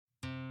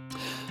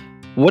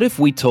What if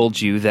we told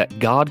you that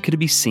God could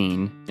be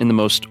seen in the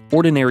most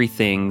ordinary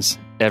things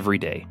every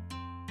day?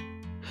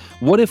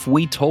 What if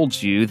we told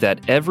you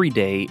that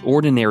everyday,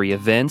 ordinary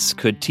events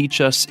could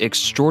teach us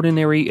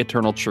extraordinary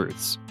eternal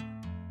truths?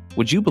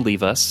 Would you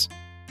believe us?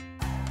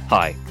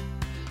 Hi,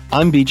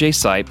 I'm BJ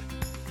Sipe,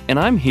 and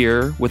I'm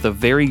here with a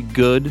very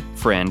good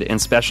friend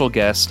and special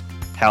guest,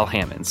 Hal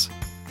Hammons.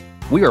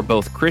 We are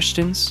both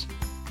Christians,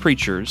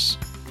 preachers,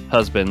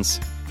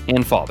 husbands,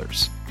 and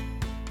fathers.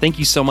 Thank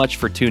you so much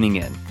for tuning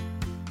in.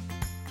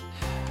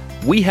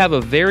 We have a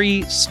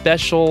very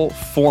special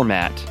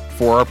format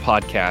for our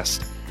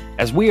podcast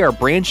as we are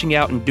branching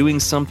out and doing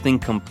something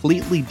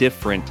completely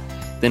different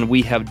than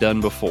we have done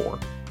before.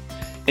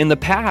 In the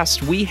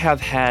past, we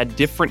have had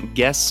different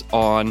guests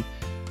on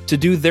to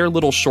do their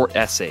little short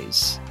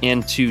essays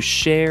and to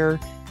share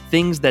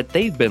things that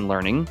they've been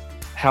learning,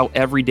 how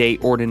everyday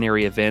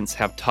ordinary events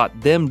have taught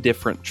them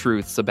different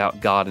truths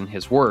about God and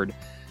His Word.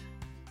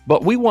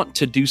 But we want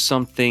to do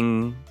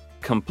something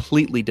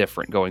completely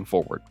different going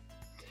forward.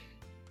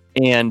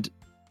 And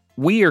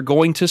we are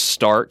going to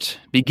start,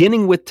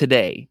 beginning with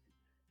today,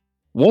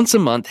 once a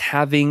month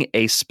having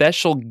a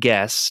special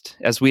guest,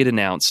 as we had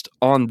announced,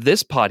 on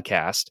this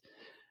podcast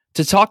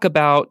to talk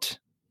about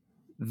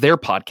their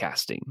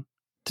podcasting,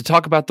 to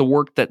talk about the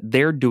work that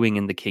they're doing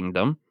in the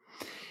kingdom,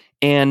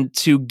 and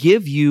to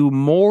give you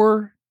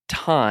more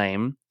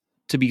time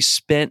to be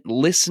spent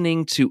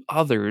listening to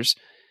others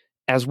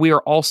as we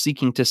are all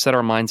seeking to set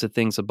our minds at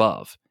things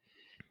above.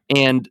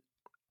 And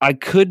I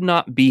could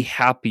not be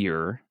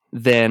happier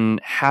than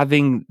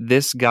having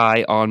this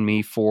guy on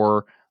me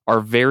for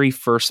our very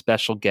first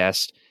special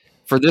guest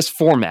for this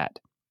format.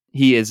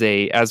 He is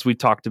as we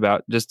talked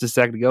about just a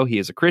second ago, he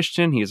is a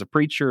Christian, he is a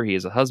preacher, he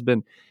is a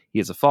husband, he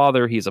is a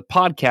father, he is a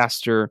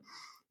podcaster,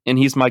 and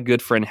he's my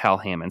good friend, Hal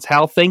Hammons.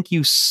 Hal, thank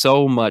you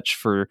so much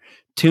for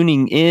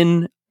tuning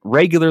in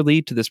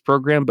regularly to this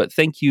program, but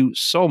thank you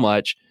so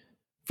much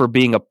for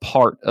being a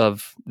part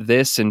of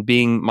this and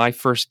being my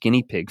first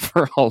guinea pig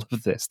for all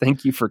of this.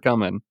 Thank you for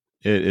coming.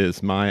 It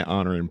is my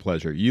honor and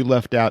pleasure. You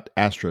left out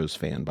Astros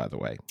fan, by the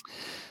way.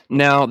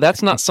 Now,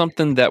 that's not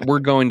something that we're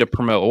going to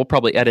promote. We'll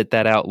probably edit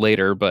that out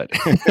later, but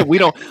we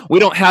don't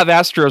have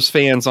Astros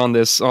fans on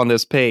this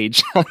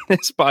page, on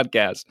this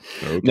podcast.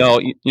 Okay.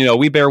 No,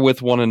 we bear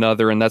with one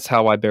another, and that's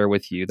how I bear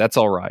with you. That's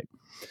all right.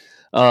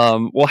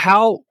 Well,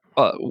 Hal,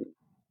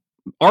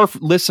 our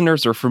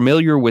listeners are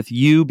familiar with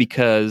you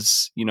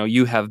because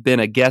you have been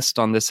a guest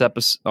on this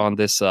episode, on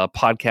this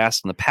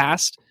podcast in the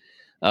past,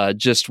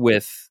 just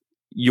with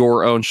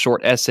your own short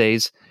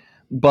essays.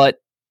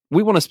 But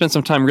we want to spend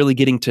some time really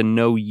getting to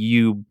know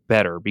you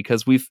better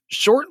because we've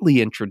shortly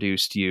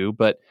introduced you.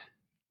 But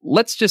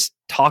let's just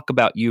talk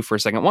about you for a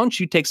second. Why don't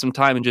you take some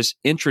time and just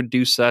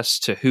introduce us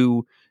to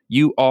who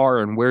you are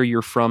and where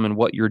you're from and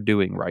what you're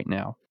doing right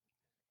now?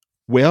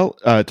 Well,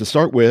 to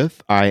start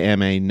with, I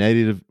am a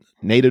native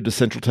to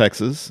Central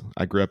Texas.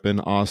 I grew up in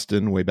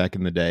Austin way back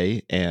in the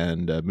day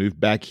and moved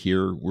back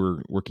here.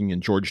 We're working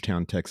in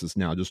Georgetown, Texas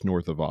now, just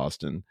north of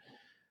Austin.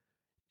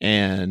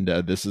 And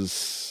this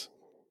is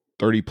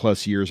 30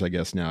 plus years, I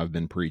guess, now I've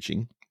been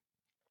preaching.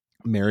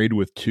 Married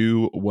with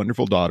two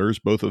wonderful daughters,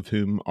 both of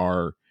whom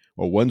are,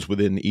 one's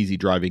within easy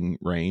driving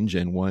range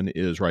and one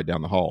is right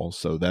down the hall.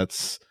 So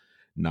that's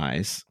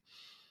nice.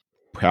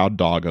 Proud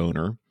dog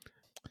owner.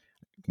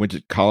 Went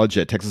to college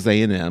at Texas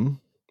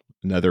A&M.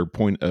 Another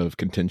point of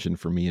contention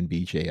for me and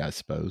BJ, I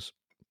suppose.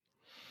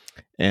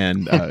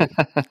 And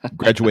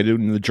graduated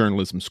in the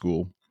journalism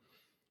school.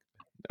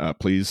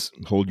 Please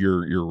hold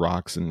your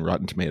rocks and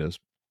Rotten Tomatoes.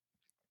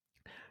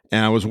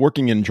 And I was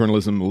working in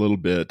journalism a little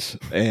bit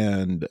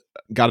and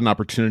got an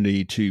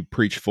opportunity to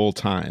preach full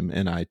time,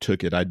 and I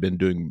took it. I'd been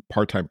doing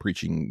part-time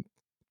preaching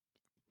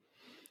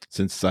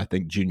since I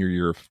think junior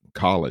year of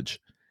college,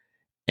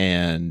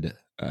 and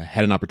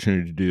had an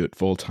opportunity to do it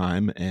full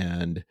time.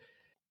 And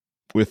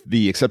with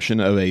the exception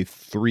of a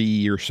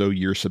 3 or so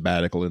year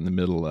sabbatical in the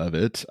middle of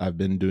it, I've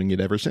been doing it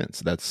ever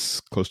since. That's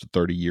close to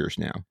 30 years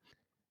now.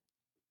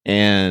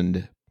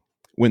 And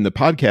when the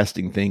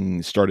podcasting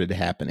thing started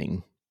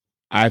happening,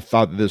 I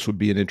thought that this would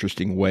be an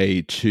interesting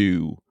way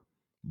to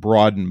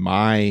broaden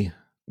my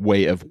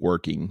way of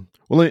working.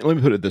 Well, let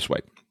me put it this way.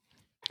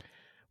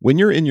 When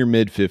you're in your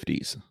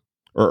mid-50s,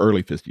 or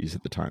early 50s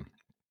at the time,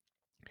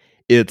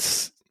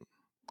 it's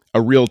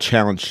a real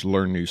challenge to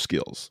learn new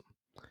skills.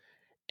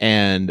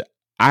 And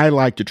I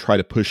like to try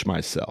to push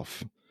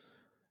myself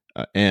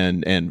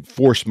and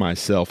force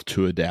myself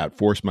to adapt,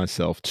 force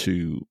myself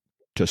to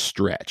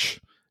stretch.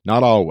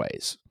 Not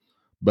always,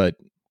 but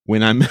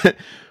when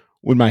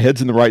when my head's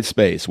in the right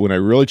space, when I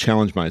really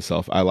challenge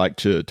myself, I like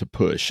to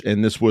push.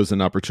 And this was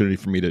an opportunity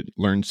for me to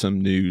learn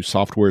some new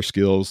software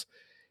skills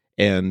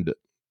and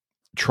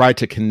try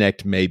to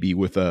connect maybe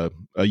with a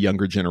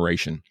younger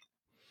generation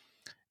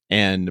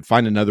and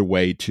find another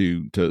way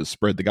to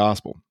spread the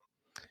gospel.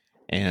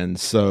 And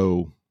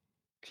so,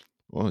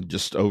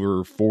 just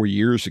over 4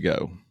 years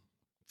ago,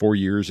 4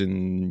 years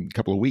and a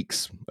couple of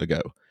weeks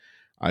ago,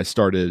 I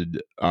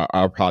started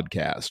our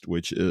podcast,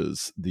 which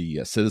is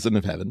the Citizen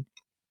of Heaven.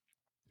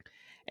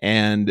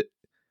 And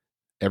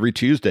every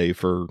Tuesday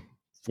for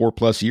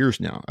 4+ years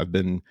now. I've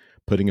been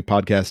putting a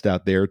podcast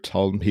out there,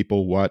 telling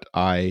people what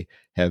I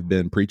have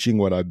been preaching,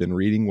 what I've been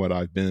reading, what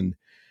I've been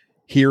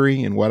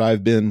hearing, and what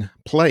I've been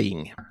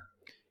playing.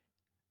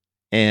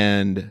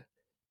 And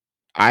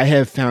I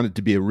have found it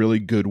to be a really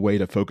good way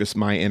to focus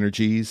my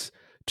energies,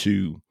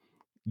 to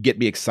get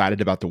me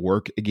excited about the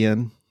work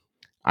again.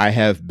 I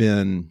have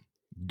been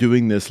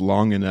doing this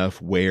long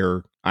enough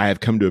where I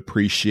have come to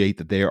appreciate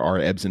that there are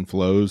ebbs and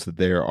flows, that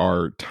there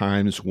are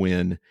times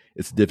when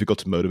it's difficult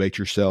to motivate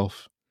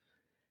yourself.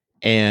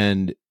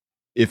 And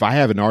if I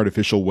have an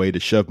artificial way to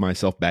shove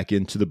myself back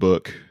into the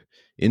book,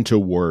 into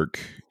work,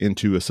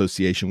 into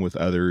association with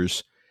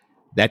others,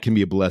 that can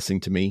be a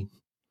blessing to me.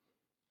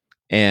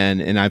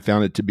 And I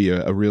found it to be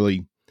a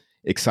really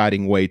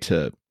exciting way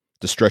to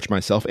stretch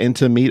myself and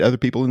to meet other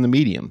people in the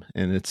medium.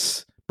 And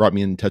it's brought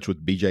me in touch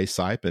with BJ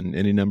Sipe and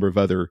any number of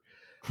other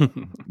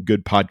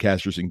good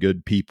podcasters and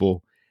good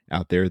people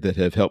out there that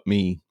have helped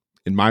me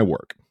in my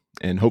work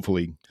and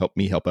hopefully help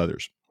me help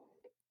others.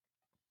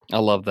 I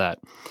love that.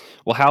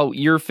 Well, how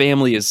your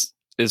family is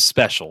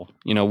special.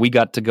 You know, we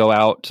got to go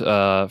out,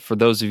 for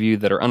those of you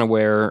that are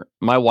unaware,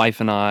 my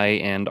wife and I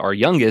and our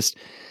youngest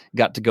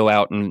got to go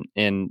out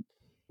and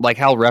like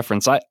Hal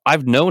referenced,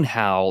 I've known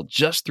Hal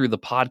just through the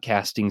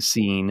podcasting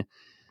scene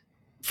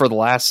for the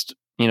last,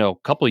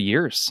 couple of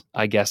years,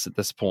 I guess, at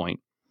this point.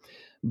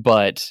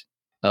 But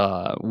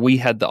we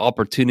had the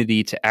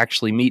opportunity to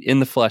actually meet in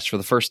the flesh for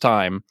the first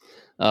time.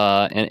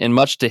 And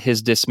much to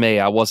his dismay,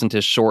 I wasn't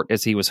as short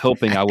as he was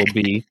hoping I would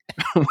be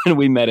when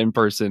we met in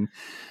person.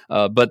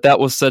 But that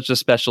was such a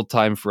special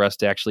time for us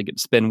to actually get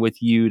to spend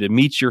with you, to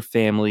meet your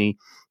family,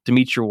 to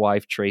meet your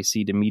wife,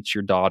 Tracy, to meet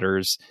your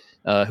daughters,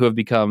 who have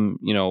become,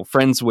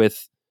 friends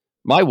with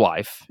my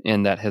wife.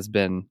 And that has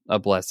been a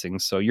blessing.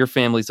 So your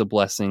family's a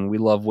blessing. We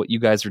love what you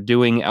guys are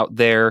doing out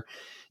there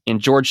in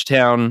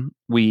Georgetown.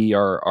 We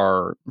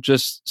are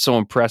just so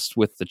impressed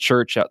with the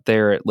church out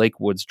there at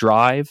Lake Woods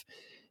Drive.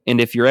 And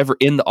if you're ever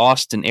in the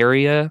Austin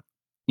area,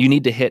 you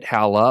need to hit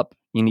Hal up.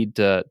 You need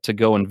to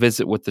go and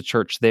visit with the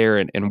church there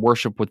and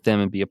worship with them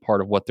and be a part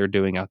of what they're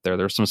doing out there.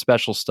 There's some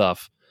special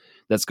stuff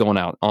that's going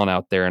on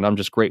out there. And I'm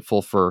just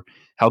grateful for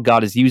how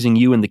God is using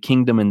you in the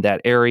kingdom in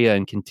that area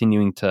and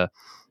continuing to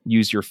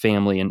use your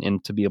family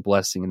and to be a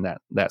blessing in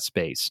that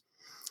space.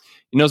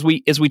 As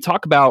we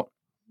talk about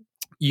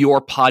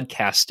your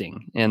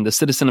podcasting and the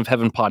Citizen of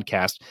Heaven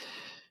podcast,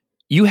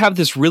 you have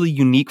this really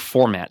unique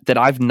format that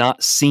I've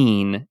not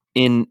seen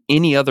in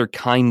any other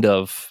kind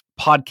of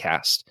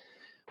podcast,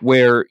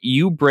 where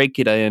you break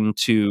it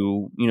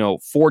into,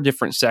 4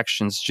 different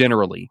sections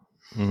generally,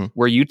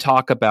 where you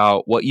talk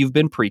about what you've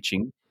been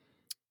preaching,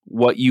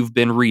 what you've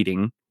been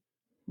reading,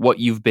 what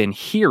you've been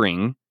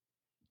hearing,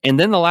 and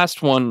then the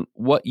last one,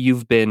 what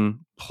you've been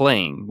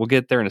playing. We'll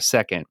get there in a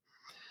second.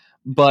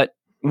 But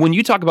when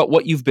you talk about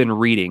what you've been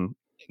reading,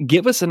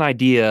 give us an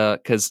idea,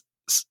 because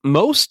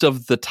most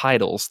of the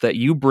titles that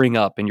you bring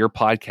up in your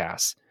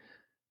podcasts,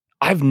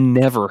 I've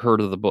never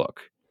heard of the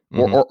book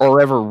or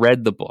ever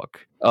read the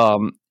book.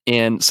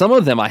 And some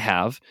of them I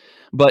have,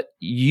 but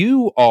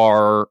you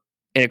are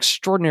an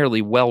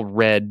extraordinarily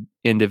well-read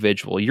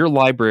individual. Your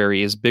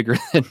library is bigger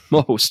than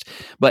most,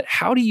 but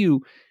how do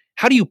you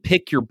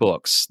pick your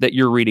books that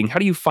you're reading? How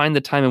do you find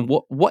the time, and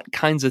what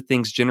kinds of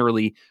things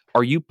generally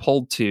are you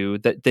pulled to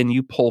that then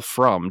you pull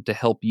from to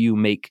help you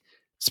make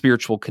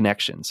spiritual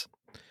connections?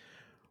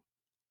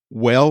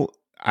 Well,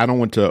 I don't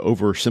want to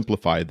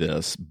oversimplify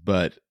this,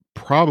 but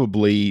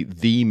probably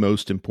the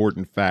most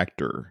important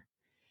factor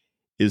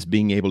is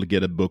being able to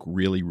get a book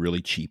really,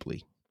 really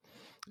cheaply.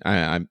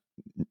 That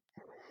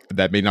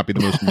may not be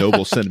the most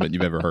noble sentiment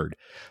you've ever heard,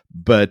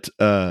 but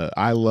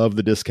I love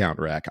the discount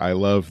rack. I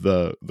love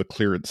the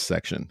clearance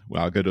section.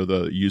 When I'll go to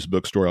the used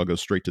bookstore, I'll go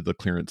straight to the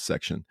clearance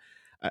section.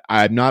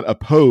 I'm not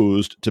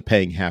opposed to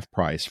paying half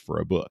price for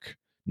a book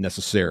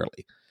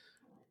necessarily.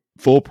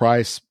 Full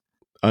price,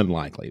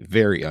 unlikely,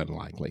 very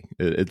unlikely.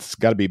 It's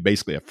got to be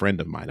basically a friend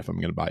of mine if I'm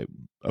going to buy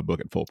a book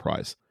at full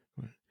price.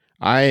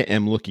 I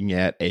am looking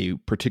at a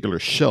particular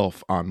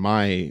shelf on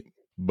my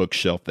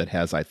bookshelf that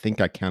has, I think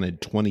I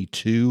counted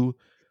 22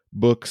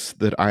 books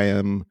that I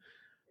am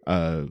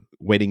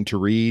waiting to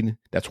read.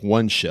 That's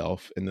one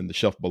shelf. And then the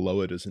shelf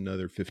below it is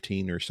another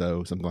 15 or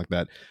so, something like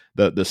that.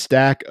 The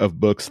stack of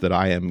books that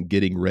I am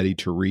getting ready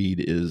to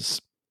read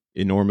is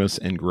enormous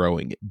and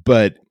growing.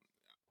 But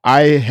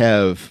I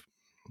have,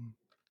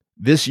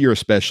 this year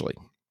especially,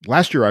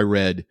 last year I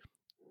read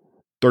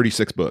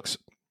 36 books,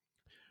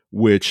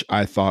 which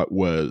I thought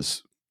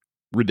was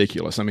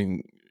ridiculous. I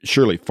mean,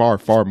 surely far,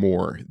 far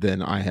more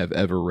than I have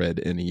ever read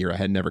in a year. I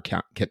had never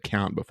kept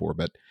count before,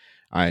 but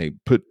I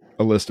put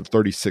a list of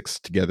 36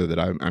 together that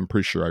I'm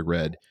pretty sure I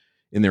read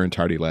in their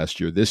entirety last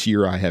year. This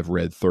year I have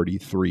read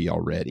 33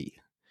 already.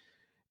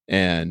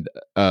 And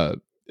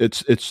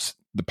it's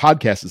the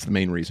podcast is the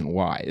main reason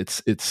why.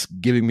 It's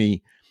giving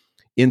me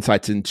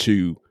insights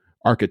into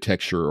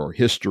architecture or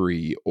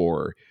history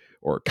or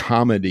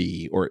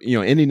comedy or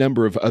any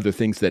number of other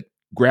things that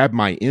grab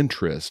my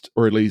interest,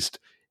 or at least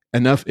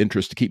enough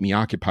interest to keep me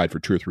occupied for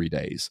 2 or 3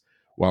 days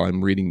while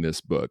I'm reading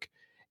this book.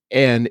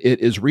 And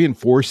it is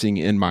reinforcing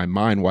in my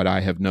mind what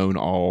I have known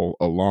all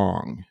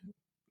along.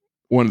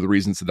 One of the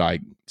reasons that I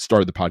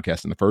started the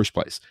podcast in the first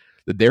place,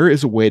 that there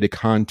is a way to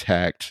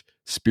contact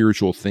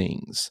spiritual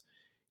things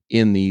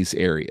in these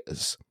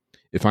areas.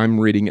 If I'm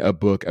reading a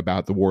book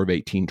about the War of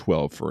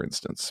 1812, for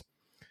instance,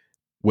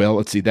 well,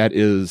 let's see, that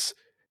is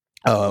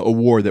a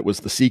war that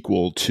was the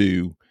sequel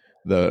to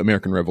the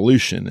American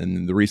Revolution.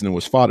 And the reason it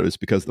was fought was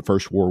because the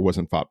first war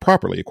wasn't fought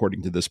properly,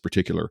 according to this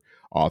particular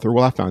author.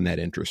 Well, I found that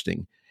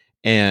interesting.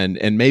 And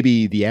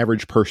maybe the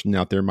average person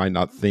out there might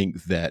not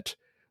think that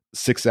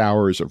 6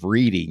 hours of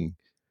reading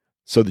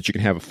so that you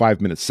can have a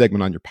 5-minute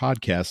segment on your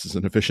podcast is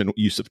an efficient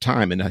use of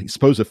time. And I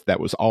suppose if that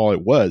was all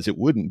it was, it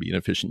wouldn't be an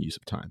efficient use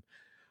of time.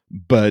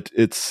 But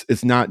it's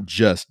not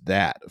just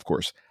that, of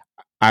course.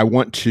 I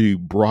want to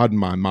broaden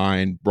my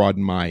mind,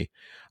 broaden my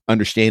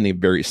understanding of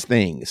various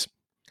things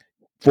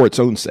for its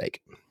own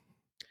sake.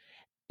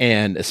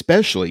 And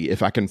especially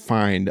if I can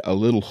find a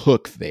little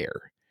hook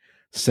there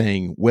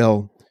saying,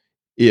 well,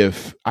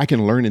 if I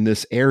can learn in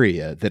this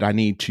area that I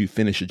need to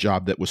finish a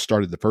job that was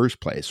started in the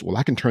first place, well,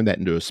 I can turn that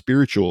into a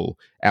spiritual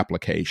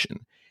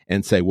application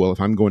and say, well, if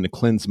I'm going to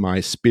cleanse my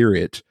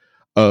spirit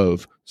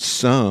of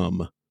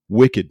some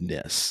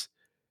wickedness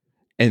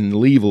and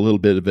leave a little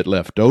bit of it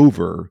left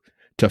over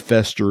to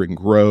fester and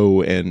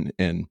grow and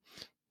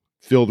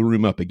fill the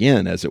room up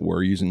again, as it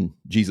were, using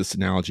Jesus'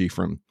 analogy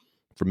from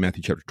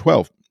Matthew chapter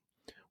 12,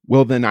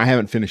 well, then I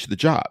haven't finished the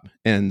job.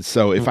 And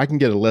so if I can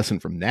get a lesson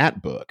from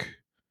that book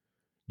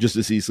just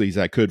as easily as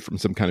I could from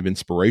some kind of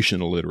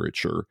inspirational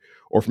literature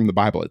or from the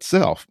Bible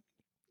itself,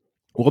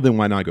 well, then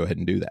why not go ahead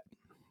and do that?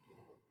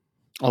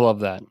 I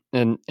love that.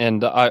 And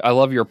I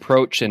love your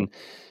approach and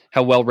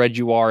how well read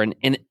you are.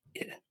 And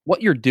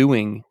what you're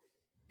doing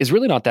is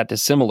really not that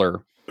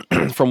dissimilar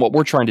from what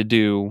we're trying to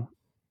do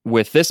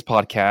with this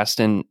podcast.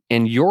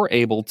 And you're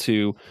able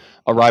to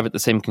arrive at the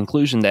same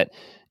conclusion that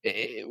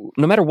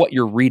no matter what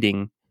you're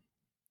reading,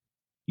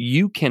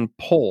 you can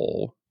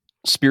pull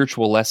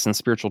spiritual lessons,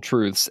 spiritual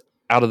truths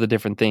out of the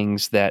different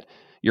things that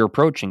you're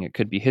approaching. It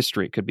could be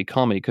history, it could be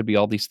comedy, it could be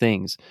all these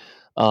things.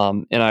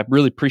 And I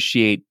really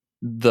appreciate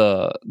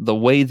the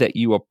way that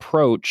you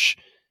approach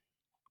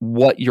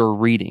what you're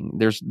reading.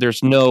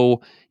 There's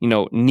no,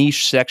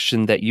 niche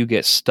section that you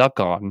get stuck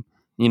on.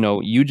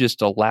 You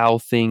just allow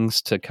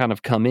things to kind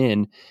of come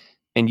in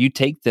and you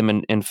take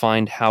them and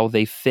find how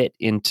they fit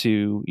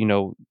into,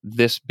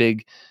 this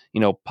big,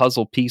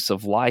 puzzle piece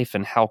of life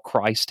and how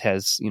Christ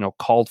has,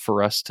 called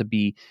for us to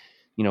be,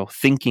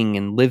 thinking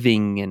and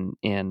living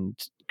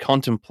and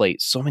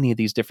contemplate so many of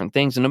these different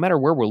things. And no matter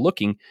where we're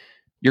looking,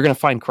 you're going to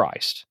find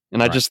Christ.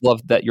 And I just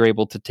love that you're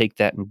able to take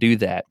that and do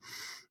that.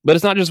 But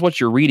it's not just what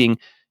you're reading,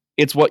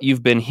 it's what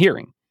you've been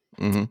hearing.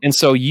 Mm-hmm. And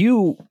so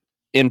you,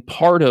 in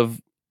part of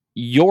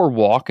your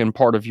walk and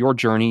part of your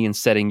journey in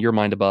setting your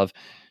mind above,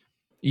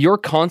 you're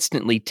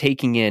constantly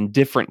taking in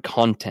different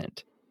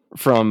content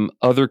from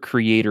other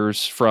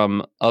creators,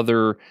 from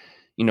other,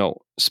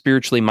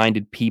 spiritually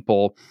minded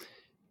people.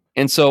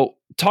 And so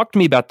talk to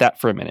me about that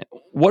for a minute.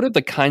 What are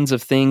the kinds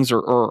of things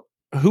or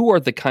who are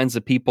the kinds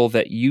of people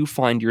that you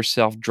find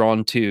yourself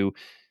drawn to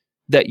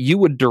that you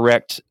would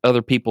direct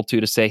other people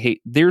to say, hey,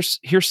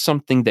 here's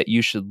something that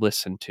you should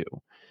listen to.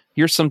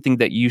 Here's something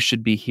that you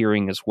should be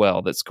hearing as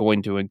well that's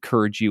going to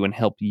encourage you and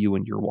help you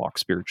in your walk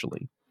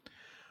spiritually?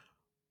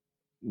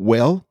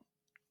 Well,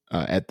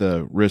 at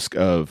the risk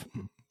of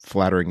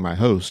flattering my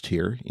host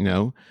here,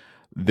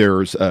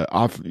 there's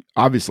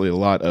obviously a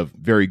lot of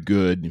very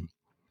good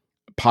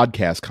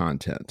podcast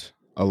content,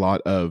 a lot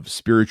of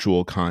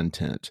spiritual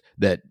content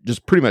that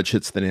just pretty much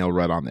hits the nail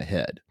right on the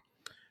head.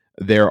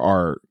 There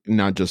are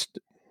not just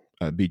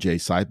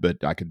BJ's site,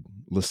 but I could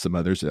list some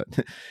others.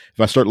 If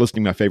I start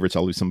listing my favorites,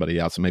 I'll lose somebody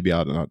else, so maybe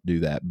I'll not do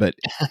that. But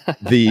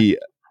the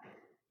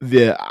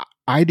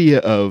idea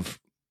of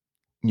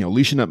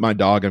leashing up my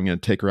dog, I'm going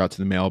to take her out to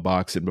the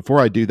mailbox, and before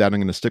I do that, I'm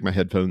going to stick my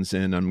headphones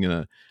in. I'm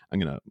going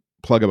to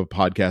plug up a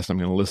podcast. I'm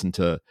going to listen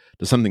to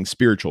something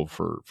spiritual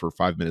for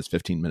 5 minutes,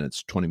 15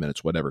 minutes, 20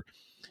 minutes, whatever.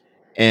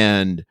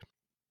 And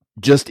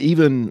just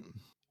even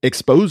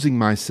exposing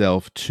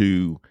myself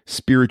to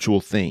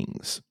spiritual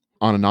things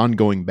on an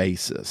ongoing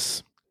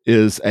basis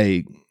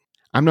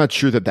I'm not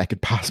sure that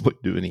could possibly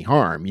do any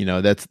harm.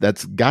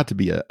 That's got to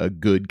be a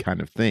good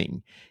kind of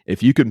thing.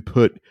 If you can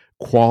put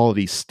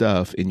quality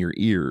stuff in your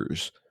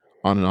ears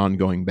on an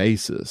ongoing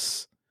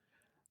basis,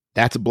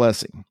 that's a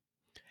blessing.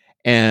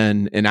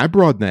 And I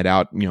broaden that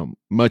out,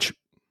 much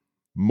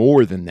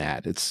more than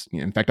that. It's,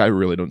 in fact, I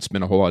really don't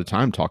spend a whole lot of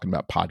time talking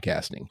about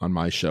podcasting on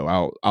my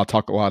show. I'll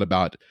talk a lot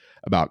about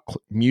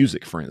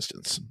music, for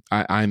instance.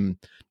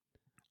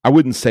 I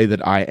wouldn't say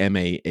that I am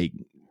a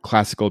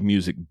classical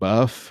music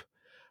buff,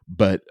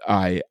 but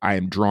I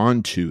am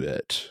drawn to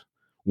it.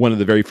 One of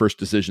the very first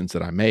decisions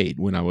that I made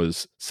when I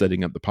was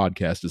setting up the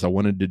podcast is I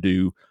wanted to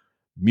do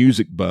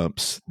music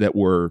bumps that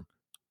were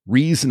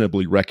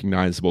reasonably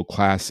recognizable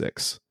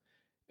classics,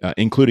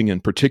 including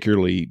and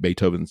particularly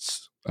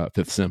Beethoven's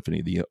Fifth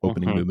Symphony, the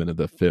opening movement of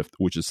the Fifth,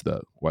 which is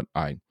what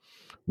I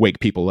wake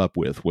people up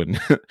with when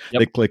Yep.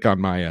 they click on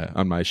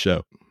my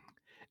show.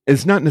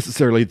 It's not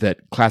necessarily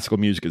that classical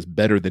music is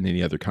better than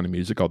any other kind of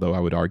music, although I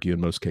would argue in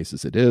most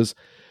cases it is.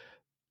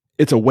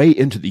 It's a way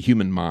into the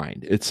human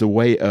mind. It's a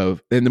way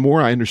of, and the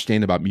more I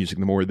understand about music,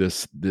 the more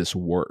this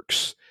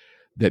works,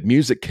 that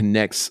music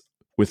connects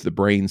with the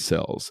brain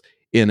cells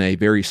in a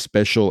very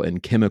special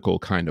and chemical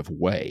kind of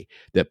way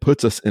that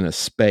puts us in a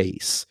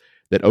space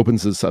that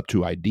opens us up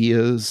to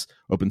ideas,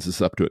 opens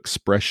us up to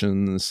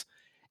expressions.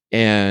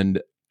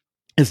 And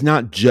it's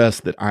not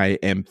just that I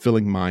am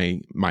filling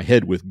my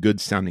head with good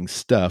sounding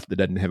stuff that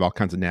doesn't have all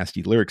kinds of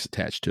nasty lyrics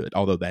attached to it,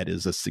 although that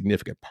is a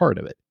significant part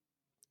of it.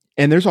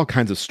 And there's all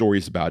kinds of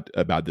stories about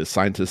this.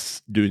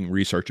 Scientists doing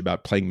research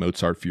about playing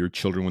Mozart for your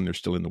children when they're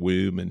still in the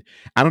womb. And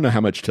I don't know how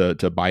much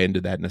to buy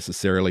into that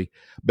necessarily,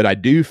 but I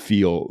do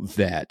feel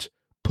that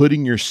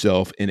putting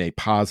yourself in a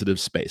positive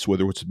space,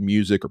 whether it's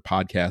music or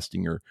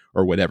podcasting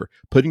or whatever,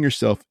 putting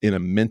yourself in a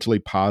mentally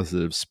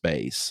positive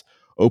space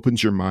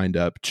opens your mind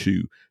up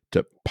to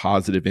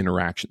positive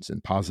interactions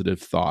and positive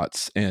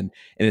thoughts. And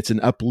it's an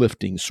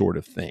uplifting sort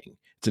of thing.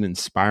 It's an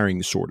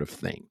inspiring sort of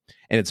thing.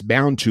 And it's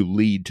bound to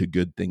lead to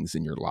good things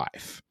in your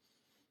life.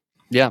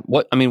 Yeah.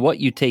 What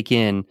you take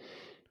in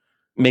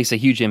makes a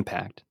huge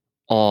impact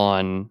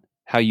on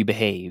how you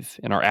behave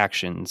and our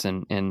actions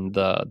and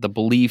the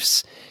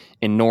beliefs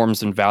and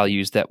norms and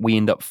values that we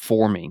end up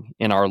forming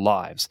in our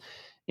lives.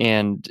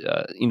 And,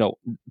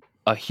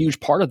 a huge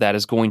part of that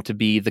is going to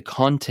be the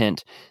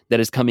content that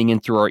is coming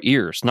in through our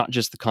ears, not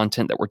just the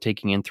content that we're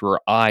taking in through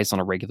our eyes on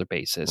a regular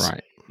basis.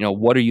 Right.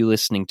 What are you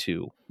listening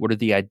to? What are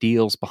the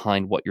ideals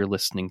behind what you're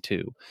listening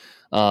to?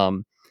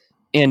 And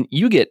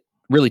you get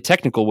really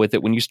technical with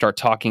it when you start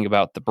talking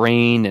about the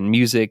brain and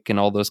music and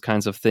all those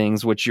kinds of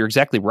things, which you're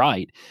exactly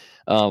right.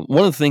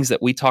 One of the things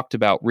that we talked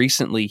about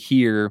recently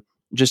here,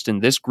 just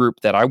in this group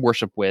that I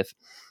worship with,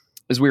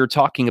 is we were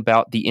talking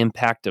about the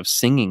impact of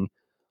singing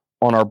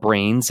on our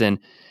brains. And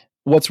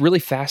what's really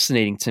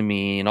fascinating to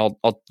me, and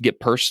I'll get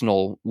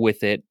personal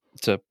with it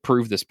to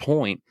prove this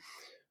point.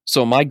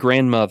 So my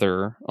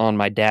grandmother on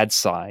my dad's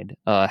side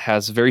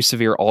has very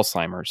severe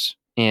Alzheimer's,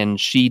 and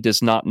she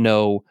does not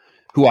know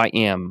who I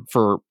am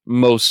for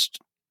most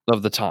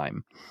of the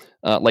time.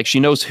 She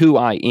knows who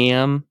I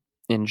am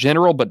in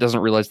general, but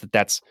doesn't realize that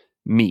that's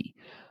me.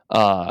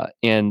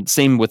 And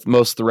same with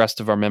most of the rest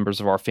of our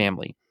members of our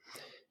family.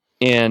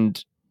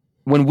 And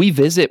when we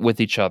visit with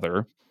each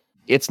other,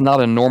 it's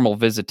not a normal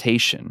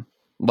visitation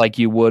like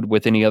you would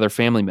with any other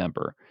family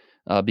member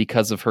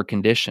because of her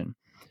condition.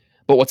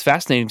 But what's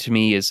fascinating to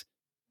me is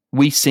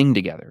we sing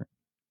together.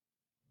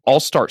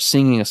 I'll start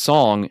singing a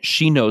song.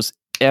 She knows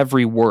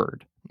every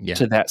word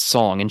to that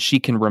song, and she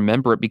can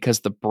remember it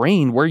because the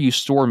brain, where you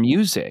store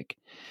music,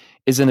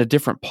 is in a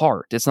different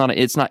part. It's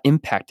not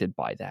impacted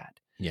by that.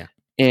 Yeah.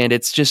 And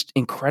it's just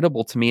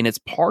incredible to me. And it's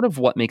part of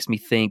what makes me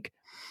think,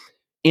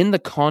 in the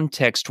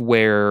context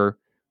where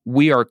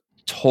we are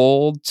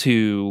told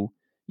to,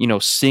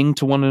 sing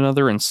to one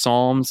another in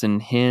psalms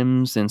and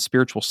hymns and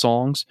spiritual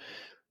songs,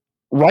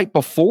 right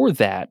before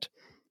that,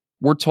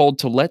 we're told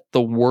to let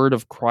the word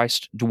of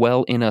Christ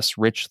dwell in us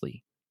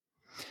richly.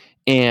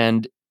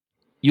 And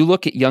you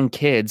look at young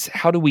kids,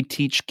 how do we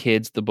teach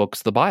kids the books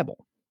of the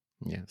Bible?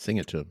 Yeah, sing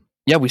it to them.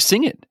 Yeah, we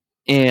sing it.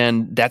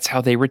 And that's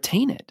how they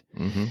retain it.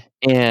 Mm-hmm.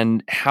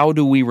 And how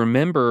do we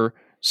remember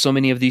so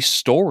many of these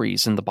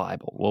stories in the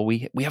Bible? Well,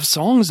 we have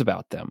songs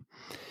about them.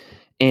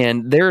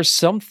 And there's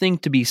something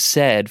to be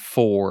said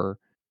for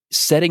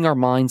setting our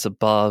minds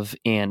above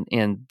and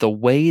the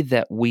way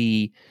that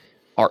we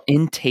are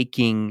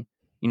intaking,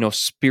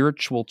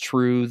 spiritual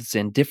truths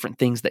and different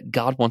things that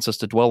God wants us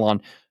to dwell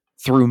on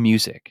through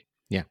music.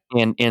 Yeah.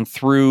 And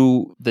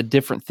through the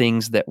different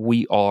things that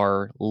we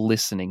are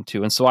listening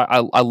to. And so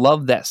I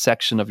love that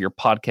section of your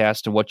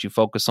podcast and what you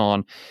focus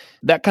on.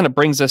 That kind of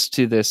brings us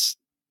to this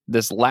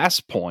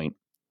last point,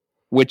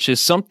 which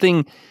is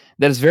something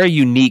that is very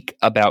unique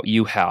about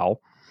you, Hal.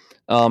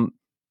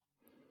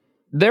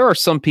 There are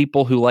some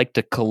people who like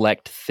to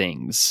collect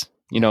things.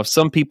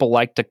 Some people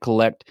like to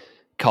collect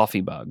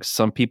coffee mugs.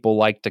 Some people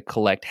like to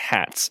collect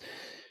hats.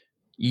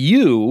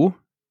 You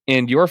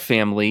and your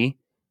family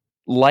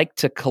like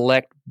to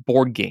collect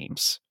board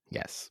games.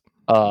 Yes.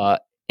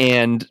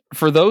 And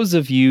for those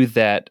of you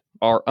that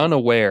are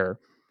unaware,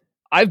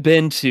 I've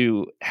been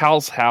to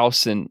Hal's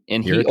house and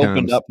he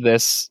opened up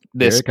this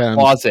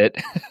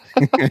closet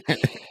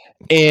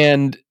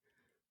and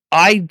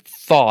I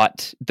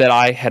thought that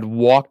I had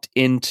walked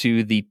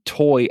into the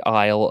toy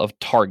aisle of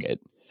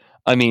Target.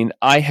 I mean,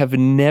 I have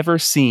never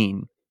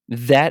seen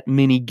that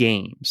many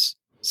games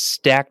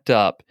stacked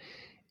up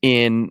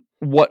in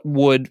what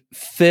would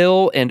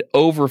fill and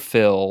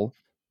overfill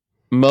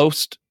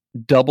most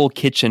double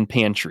kitchen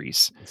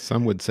pantries.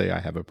 Some would say I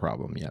have a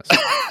problem, yes.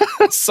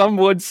 Some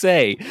would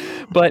say.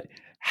 But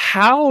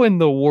how in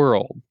the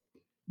world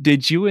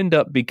did you end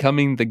up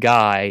becoming the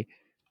guy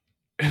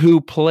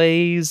who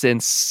plays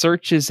and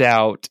searches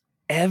out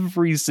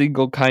every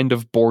single kind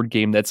of board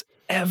game that's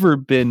ever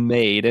been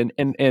made?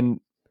 And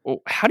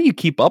how do you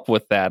keep up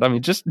with that? I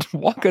mean, just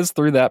walk us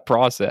through that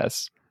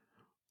process.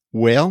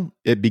 Well,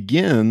 it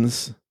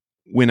begins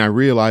when I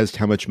realized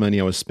how much money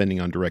I was spending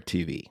on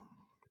DirecTV.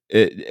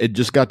 It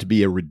just got to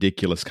be a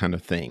ridiculous kind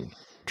of thing.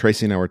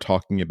 Tracy and I were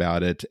talking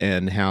about it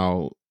and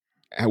how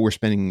we're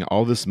spending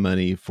all this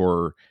money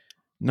for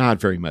not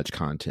very much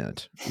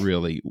content,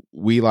 really.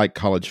 We like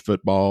college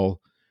football.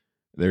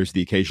 There's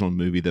the occasional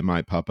movie that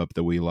might pop up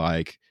that we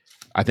like.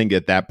 I think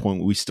at that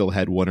point we still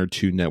had one or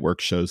two network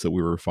shows that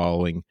we were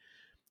following,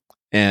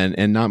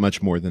 and not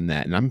much more than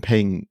that. And I'm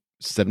paying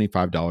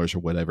 $75 or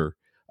whatever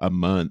a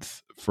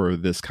month for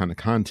this kind of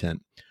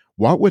content.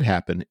 What would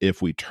happen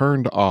if we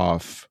turned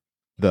off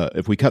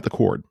if we cut the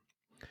cord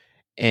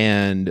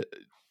and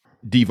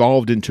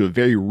devolved into a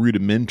very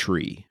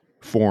rudimentary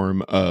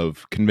form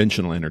of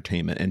conventional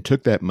entertainment and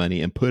took that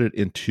money and put it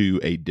into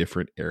a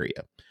different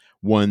area,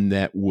 one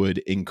that would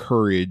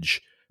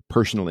encourage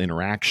personal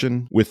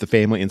interaction with the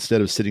family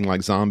instead of sitting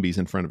like zombies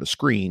in front of a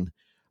screen?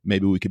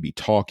 Maybe we could be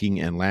talking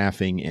and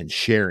laughing and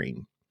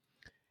sharing.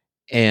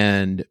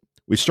 And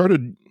we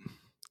started,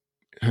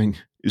 you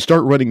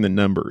start running the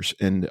numbers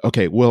and,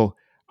 okay, well,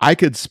 I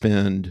could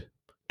spend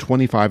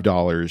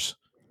 $25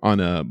 on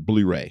a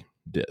Blu-ray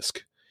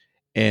disc.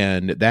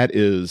 And that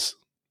is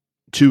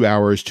 2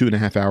 hours,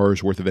 2.5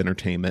 hours worth of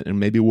entertainment. And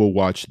maybe we'll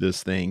watch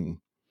this thing,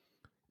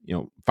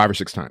 5 or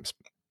 6 times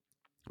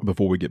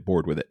before we get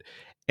bored with it.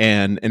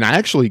 And I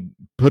actually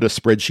put a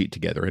spreadsheet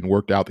together and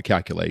worked out the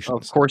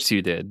calculations. Of course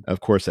you did.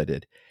 Of course I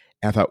did.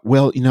 And I thought,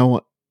 well,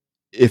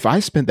 if I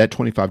spent that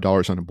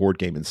 $25 on a board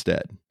game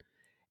instead,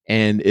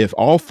 and if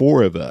all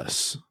 4 of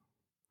us,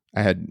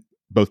 I had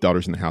both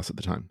daughters in the house at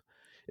the time,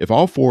 if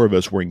all 4 of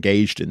us were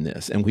engaged in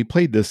this and we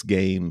played this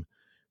game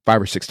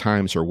 5 or 6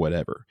 times or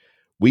whatever,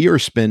 we are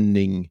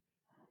spending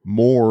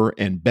more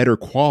and better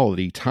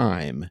quality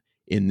time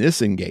in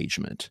this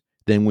engagement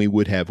than we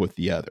would have with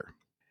the other.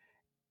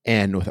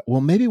 And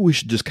well, maybe we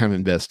should just kind of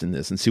invest in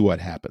this and see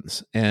what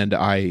happens. And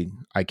I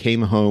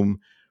came home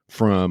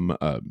from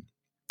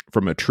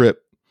a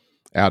trip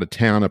out of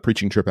town, a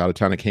preaching trip out of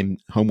town. I came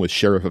home with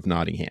Sheriff of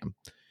Nottingham,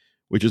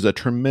 which is a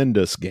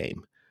tremendous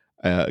game,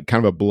 kind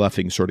of a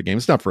bluffing sort of game.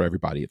 It's not for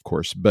everybody, of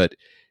course, but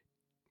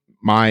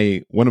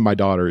one of my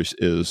daughters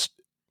is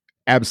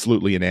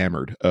absolutely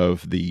enamored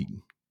of the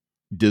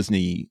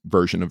Disney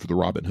version of the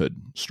Robin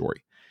Hood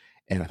story.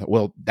 And I thought,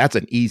 well, that's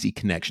an easy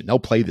connection. They'll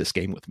play this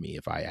game with me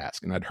if I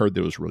ask. And I'd heard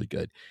that it was really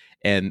good.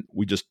 And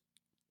we just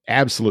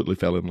absolutely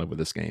fell in love with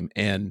this game.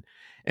 And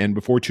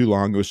before too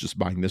long, it was just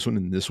buying this one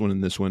and this one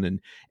and this one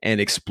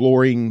and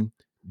exploring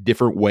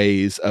different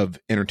ways of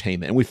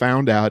entertainment. And we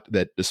found out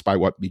that despite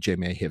what BJ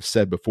may have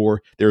said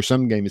before, there are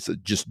some games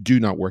that just do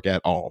not work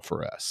at all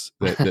for us.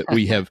 That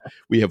we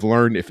have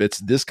learned, if it's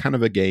this kind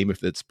of a game,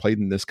 if it's played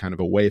in this kind of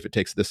a way, if it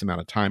takes this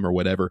amount of time or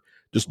whatever,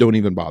 just don't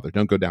even bother.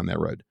 Don't go down that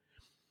road.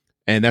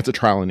 And that's a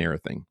trial and error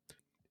thing.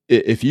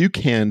 If you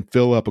can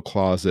fill up a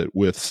closet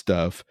with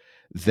stuff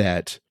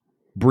that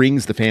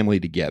brings the family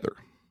together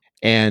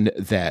and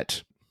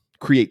that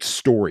creates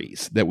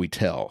stories that we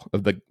tell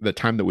of the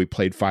time that we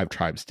played Five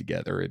Tribes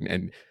together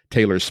and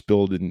Taylor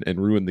spilled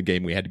and ruined the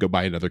game, we had to go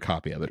buy another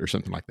copy of it or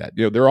something like that.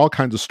 There are all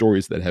kinds of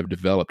stories that have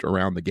developed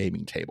around the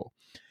gaming table.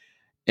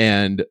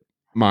 And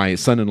my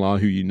son-in-law,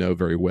 who you know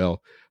very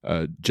well,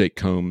 Jake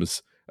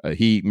Combs,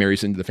 he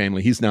marries into the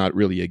family. He's not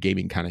really a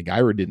gaming kind of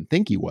guy, or didn't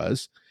think he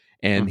was.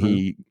 And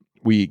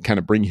we kind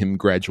of bring him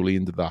gradually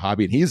into the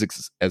hobby, and he's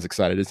as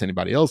excited as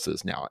anybody else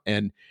is now.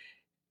 And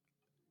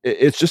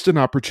it's just an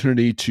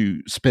opportunity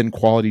to spend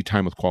quality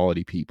time with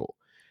quality people.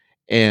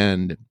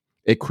 And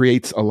it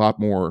creates a lot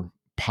more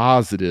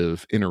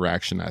positive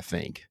interaction, I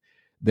think,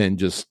 than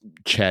just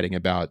chatting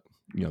about,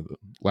 the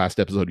last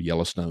episode of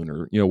Yellowstone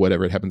or,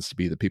 whatever it happens to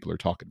be that people are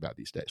talking about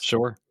these days.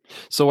 Sure.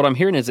 So what I'm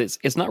hearing is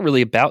it's not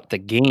really about the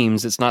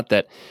games. It's not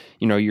that,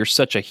 you're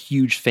such a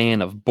huge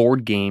fan of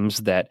board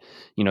games that,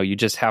 you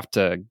just have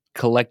to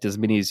collect as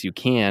many as you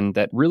can.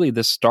 That really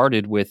this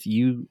started with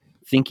you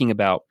thinking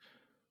about,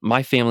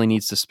 my family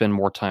needs to spend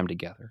more time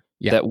together.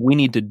 Yeah. That we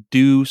need to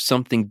do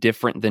something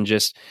different than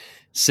just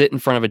sit in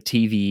front of a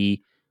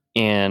TV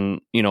and,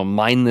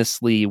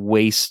 mindlessly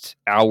waste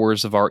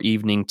hours of our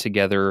evening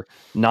together,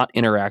 not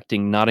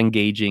interacting, not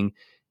engaging.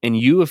 And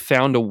you have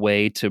found a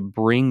way to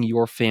bring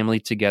your family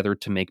together,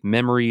 to make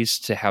memories,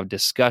 to have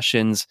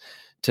discussions,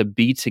 to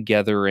be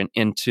together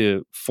and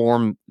to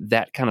form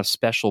that kind of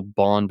special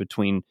bond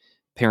between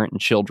parent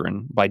and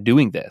children by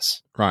doing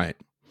this. Right.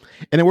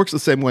 And it works the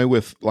same way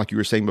with, like you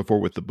were saying before,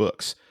 with the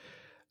books.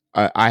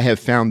 I have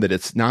found that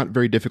it's not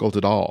very difficult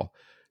at all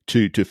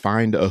to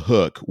find a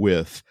hook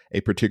with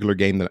a particular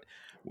game that,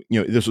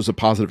 this was a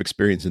positive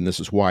experience and this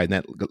is why. And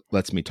that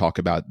lets me talk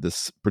about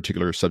this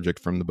particular subject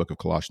from the book of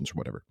Colossians or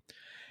whatever.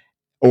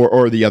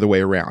 Or the other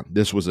way around.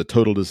 This was a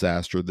total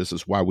disaster. This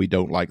is why we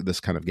don't like this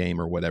kind of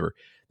game or whatever.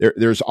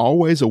 There's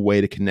always a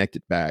way to connect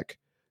it back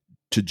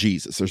to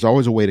Jesus. There's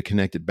always a way to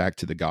connect it back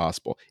to the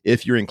gospel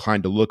if you're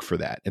inclined to look for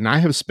that. And I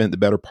have spent the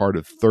better part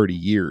of 30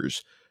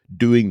 years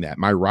doing that.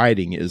 My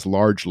writing is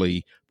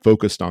largely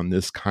focused on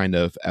this kind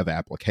of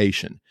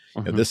application.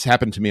 This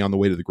happened to me on the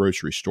way to the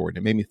grocery store, and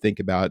it made me think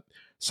about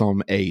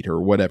Psalm 8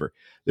 or whatever.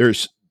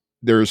 There's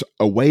there's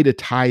a way to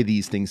tie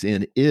these things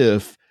in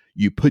if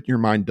you put your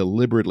mind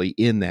deliberately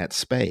in that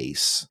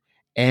space,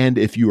 and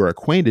if you are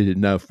acquainted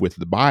enough with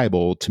the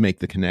Bible to make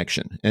the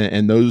connection.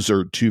 And those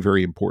are two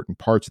very important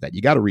parts of that.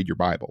 You got to read your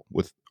Bible.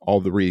 With all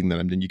the reading that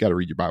I'm doing, you got to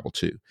read your Bible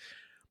too.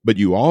 But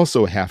you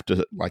also have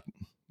to, like,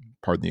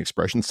 pardon the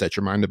expression, set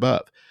your mind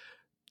above.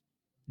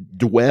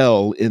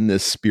 Dwell in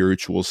this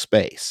spiritual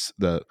space,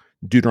 the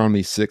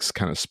Deuteronomy 6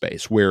 kind of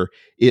space, where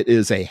it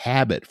is a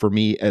habit for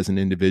me as an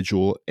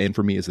individual and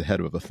for me as the head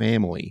of a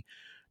family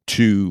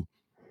to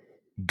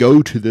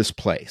go to this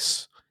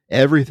place.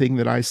 Everything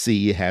that I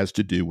see has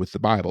to do with the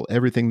Bible.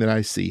 Everything that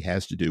I see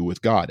has to do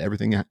with God.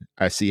 Everything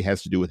I see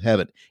has to do with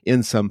heaven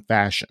in some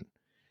fashion.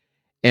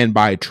 And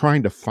by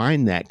trying to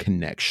find that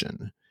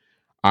connection,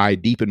 I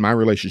deepen my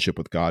relationship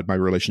with God, my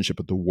relationship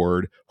with the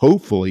Word.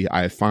 Hopefully,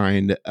 I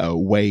find a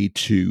way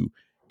to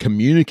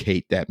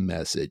communicate that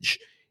message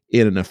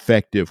in an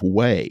effective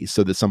way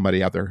so that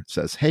somebody out there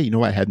says, hey, you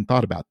know, I hadn't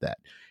thought about that.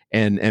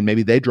 And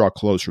maybe they draw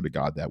closer to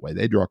God that way.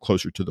 They draw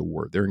closer to the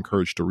Word. They're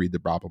encouraged to read the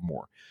Bible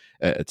more,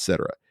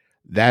 etc.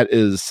 That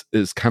is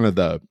kind of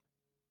the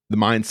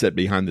mindset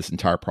behind this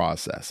entire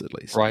process, at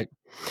least. Right.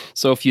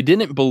 So if you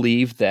didn't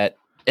believe that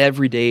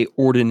everyday,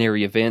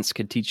 ordinary events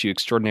could teach you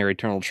extraordinary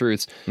eternal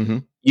truths,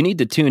 you need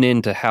to tune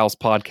in to Hal's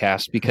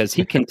podcast, because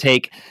he can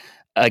take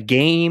a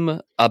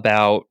game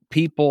about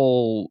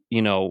people,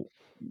 you know,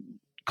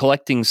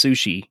 collecting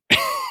sushi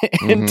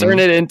and turn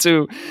it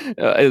into,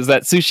 is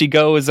that Sushi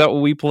Go? Is that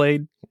what we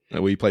played?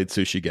 We played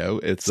Sushi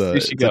Go. It's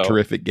Sushi a Go.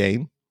 terrific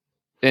game.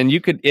 And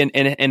you could,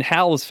 and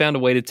Hal has found a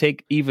way to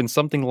take even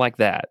something like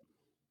that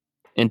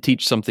and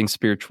teach something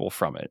spiritual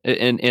from it.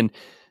 And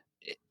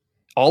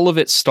all of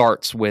it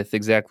starts with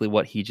exactly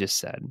what he just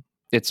said.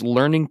 It's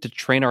learning to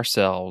train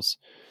ourselves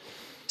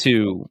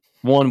to,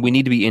 one, we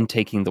need to be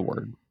intaking the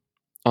Word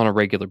on a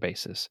regular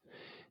basis.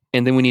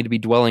 And then we need to be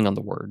dwelling on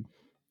the Word.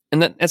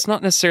 And that's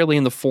not necessarily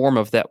in the form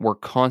of that we're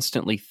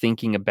constantly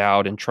thinking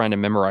about and trying to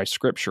memorize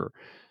Scripture,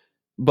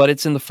 but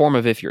it's in the form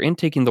of, if you're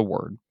intaking the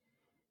Word,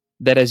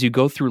 that as you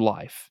go through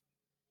life,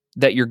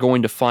 that you're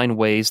going to find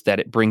ways that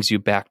it brings you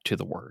back to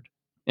the Word.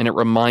 And it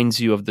reminds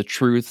you of the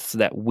truths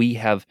that we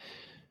have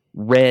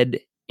read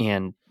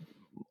and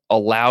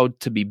allowed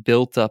to be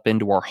built up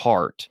into our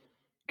heart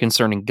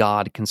concerning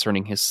God,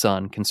 concerning His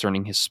Son,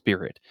 concerning His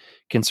Spirit,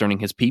 concerning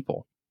His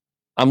people.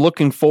 I'm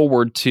looking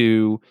forward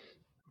to,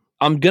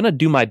 I'm going to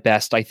do my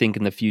best, I think,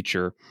 in the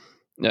future,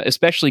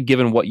 especially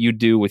given what you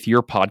do with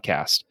your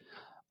podcast.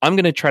 I'm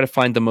going to try to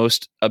find the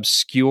most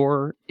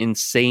obscure,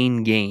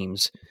 insane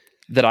games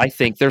that I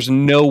think there's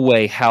no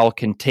way Hal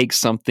can take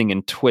something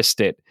and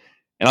twist it,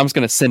 and I'm just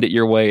going to send it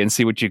your way and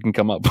see what you can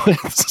come up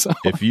with. So,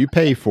 if you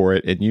pay for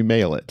it and you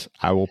mail it,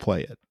 I will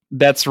play it.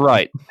 That's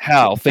right.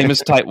 Hal,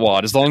 famous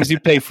tightwad. As long as you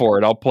pay for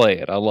it, I'll play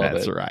it. I love it.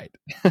 That's right.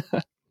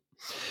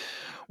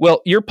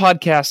 Well, your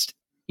podcast,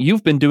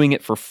 you've been doing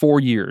it for 4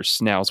 years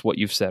now, is what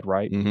you've said,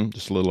 right?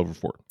 Just a little over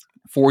 4.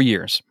 4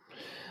 years.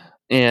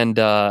 And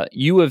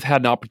you have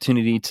had an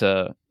opportunity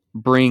to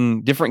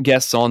bring different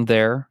guests on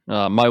there.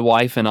 My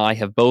wife and I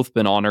have both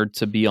been honored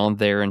to be on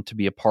there and to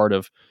be a part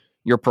of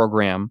your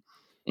program.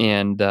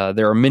 And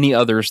there are many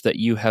others that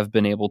you have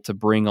been able to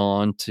bring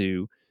on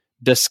to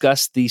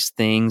discuss these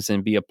things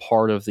and be a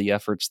part of the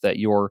efforts that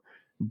you're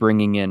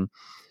bringing in.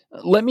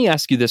 Let me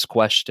ask you this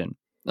question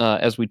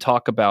as we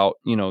talk about,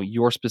 you know,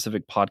 your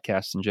specific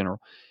podcast in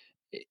general.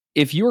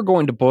 If you were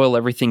going to boil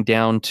everything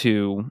down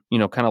to, you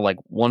know, kind of like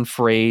one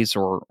phrase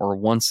or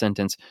one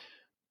sentence,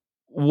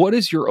 what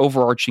is your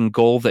overarching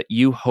goal that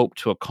you hope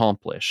to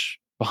accomplish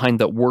behind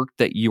the work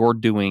that you're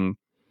doing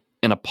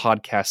in a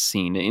podcast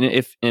scene?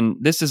 And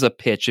this is a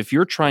pitch, if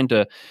you're trying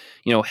to,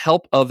 you know,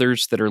 help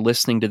others that are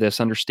listening to this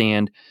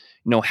understand,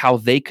 you know, how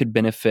they could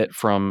benefit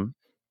from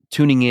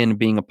tuning in,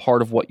 being a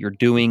part of what you're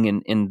doing,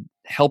 and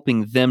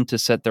helping them to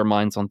set their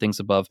minds on things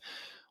above,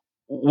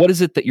 what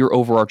is it that your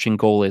overarching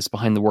goal is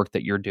behind the work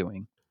that you're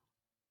doing?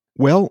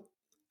 Well,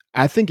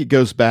 I think it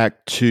goes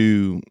back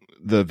to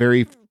the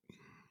very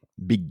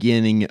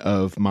beginning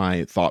of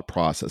my thought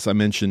process. I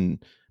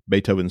mentioned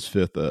Beethoven's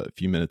Fifth a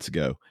few minutes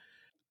ago.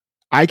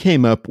 I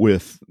came up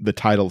with the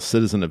title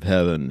Citizen of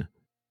Heaven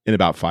in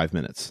about 5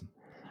 minutes.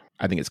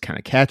 I think it's kind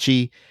of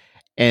catchy,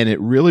 and it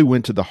really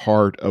went to the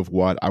heart of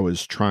what I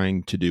was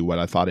trying to do, what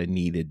I thought I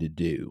needed to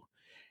do.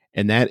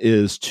 And that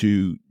is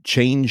to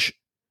change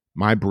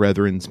my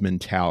brethren's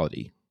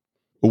mentality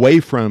away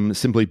from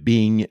simply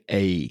being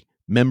a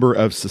member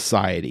of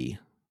society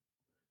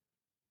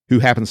who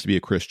happens to be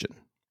a Christian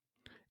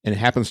and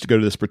happens to go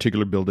to this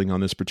particular building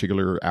on this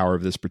particular hour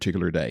of this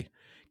particular day.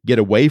 Get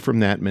away from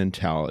that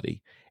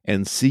mentality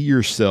and see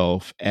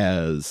yourself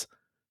as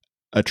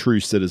a true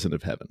citizen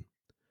of heaven,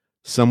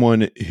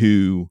 someone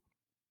who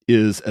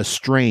is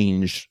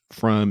estranged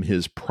from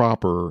his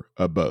proper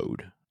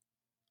abode.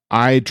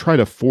 I try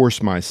to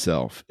force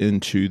myself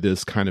into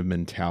this kind of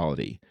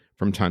mentality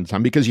from time to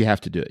time, because you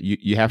have to do it.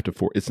 You have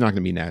to it's not going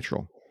to be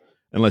natural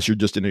unless you're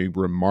just in a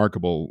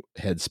remarkable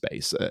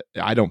headspace.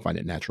 I don't find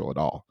it natural at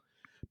all,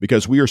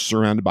 because we are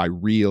surrounded by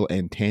real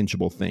and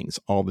tangible things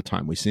all the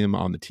time. We see them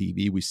on the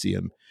TV. We see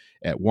them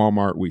at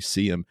Walmart. We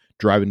see them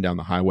driving down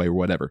the highway or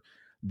whatever.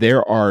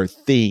 There are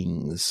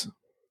things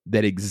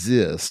that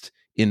exist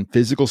in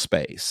physical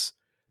space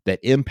that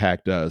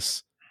impact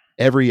us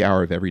every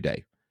hour of every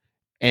day.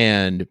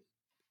 And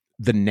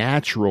the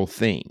natural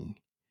thing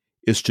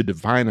is to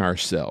define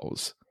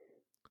ourselves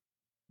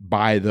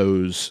by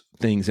those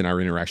things and our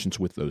interactions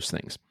with those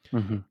things.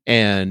 Mm-hmm.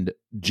 And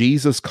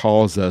Jesus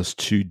calls us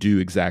to do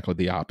exactly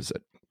the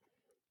opposite.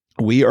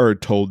 We are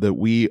told that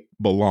we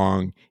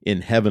belong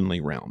in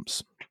heavenly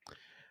realms,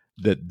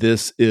 that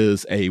this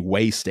is a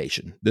way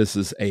station. This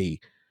is a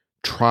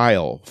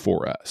trial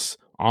for us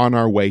on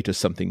our way to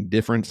something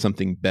different,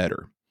 something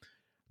better.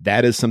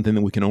 That is something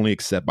that we can only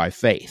accept by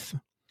faith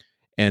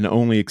and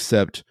only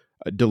accept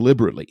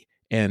deliberately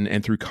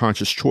and through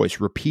conscious choice,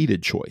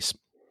 repeated choice.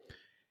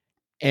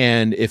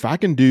 And if I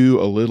can do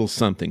a little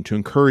something to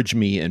encourage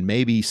me and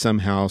maybe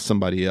somehow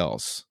somebody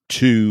else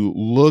to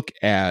look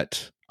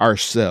at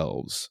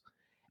ourselves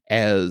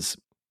as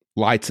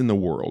lights in the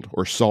world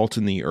or salt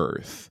in the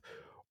earth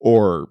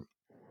or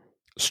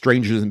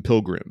strangers and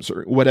pilgrims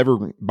or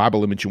whatever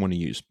Bible image you want to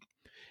use,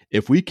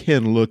 if we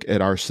can look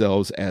at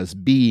ourselves as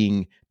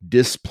being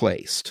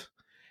displaced,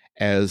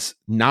 as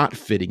not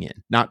fitting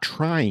in, not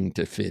trying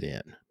to fit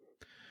in,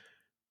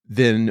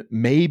 then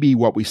maybe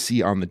what we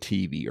see on the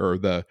TV or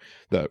the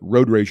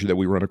road rager that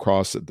we run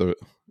across at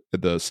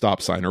the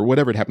stop sign or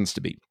whatever it happens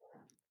to be,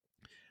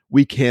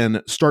 we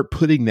can start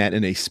putting that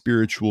in a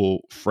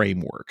spiritual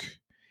framework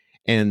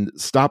and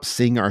stop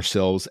seeing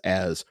ourselves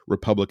as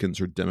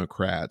Republicans or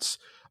Democrats,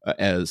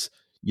 as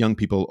young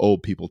people,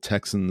 old people,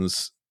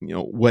 Texans,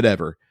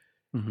 whatever.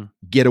 Mm-hmm.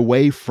 Get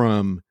away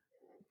from,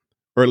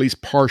 or at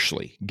least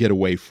partially get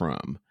away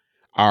from,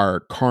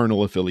 our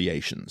carnal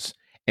affiliations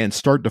and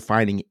start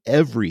defining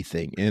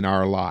everything in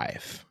our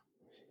life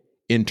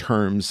in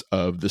terms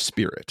of the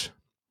Spirit.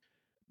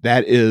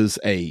 That is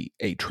a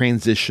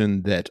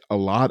transition that a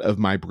lot of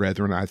my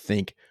brethren, I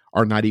think,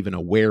 are not even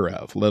aware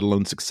of, let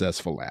alone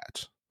successful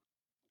at.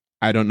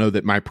 I don't know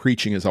that my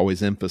preaching has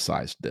always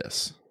emphasized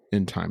this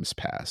in times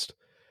past,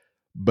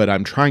 but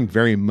I'm trying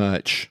very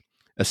much,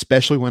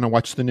 especially when I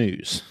watch the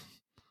news.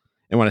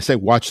 And when I say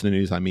watch the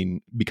news, I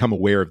mean become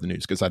aware of the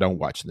news, because I don't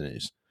watch the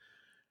news.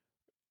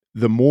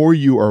 The more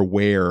you are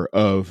aware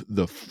of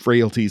the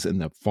frailties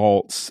and the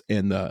faults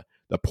and the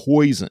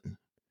poison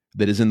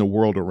that is in the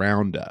world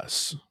around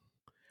us,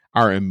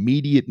 our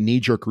immediate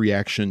knee-jerk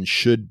reaction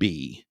should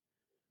be,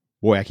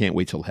 boy, I can't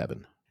wait till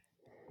heaven.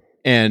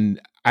 And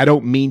I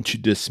don't mean to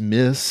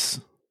dismiss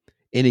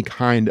any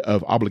kind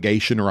of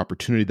obligation or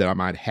opportunity that I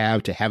might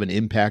have to have an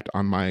impact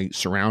on my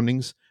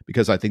surroundings,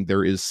 because I think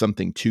there is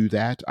something to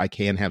that. I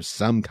can have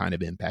some kind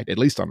of impact, at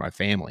least on my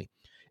family,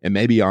 and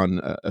maybe on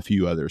a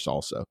few others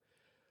also.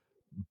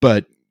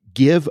 But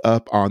give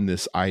up on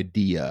this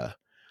idea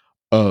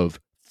of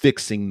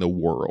fixing the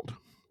world,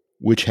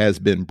 which has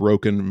been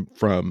broken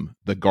from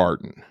the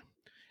garden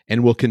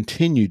and will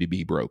continue to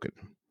be broken.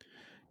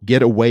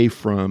 Get away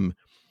from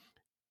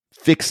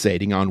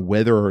fixating on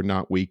whether or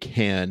not we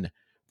can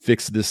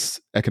fix this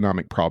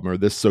economic problem or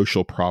this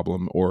social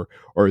problem or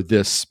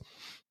this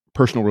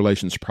personal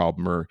relations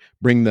problem, or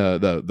bring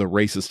the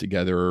races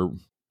together, or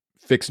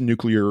fix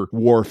nuclear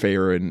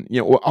warfare, and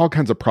all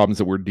kinds of problems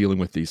that we're dealing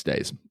with these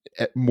days.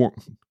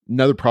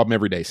 Another problem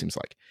every day, seems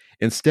like.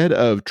 Instead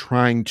of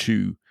trying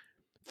to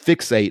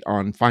fixate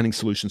on finding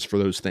solutions for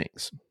those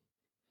things,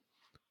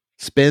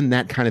 spend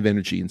that kind of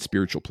energy in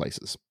spiritual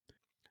places.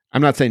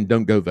 I'm not saying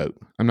don't go vote.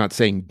 I'm not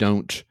saying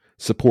don't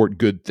support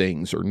good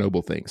things or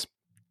noble things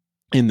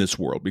in this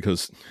world,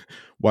 because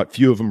what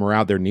few of them are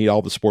out there need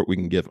all the support we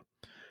can give them.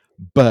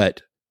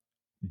 But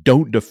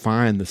don't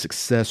define the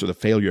success or the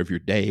failure of your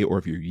day or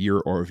of your year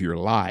or of your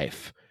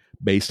life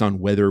based on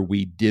whether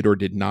we did or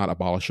did not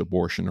abolish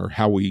abortion, or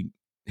how we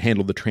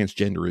handle the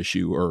transgender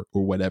issue, or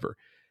whatever.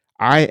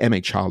 I am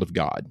a child of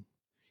God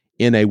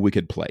in a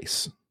wicked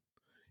place,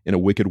 in a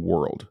wicked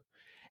world.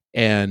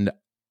 And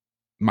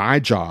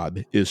my job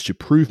is to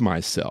prove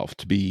myself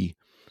to be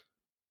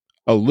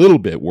a little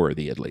bit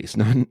worthy, at least,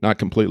 not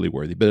completely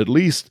worthy, but at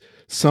least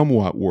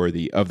somewhat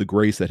worthy of the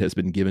grace that has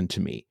been given to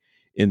me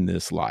in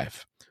this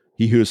life.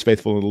 He who is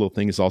faithful in a little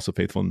thing is also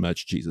faithful in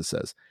much, Jesus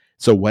says.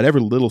 So whatever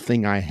little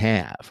thing I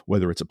have,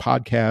 whether it's a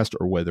podcast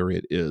or whether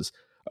it is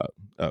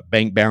a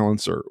bank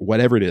balance or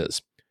whatever it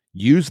is,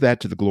 use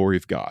that to the glory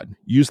of God.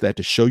 Use that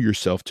to show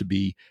yourself to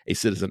be a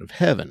citizen of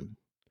heaven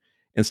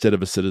instead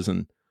of a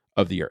citizen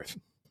of the earth.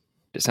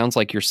 It sounds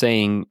like you're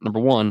saying, number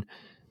one,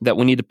 that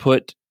we need to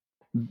put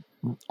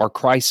our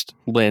Christ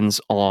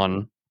lens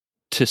on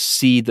to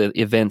see the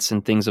events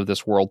and things of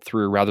this world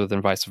through, rather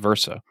than vice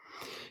versa.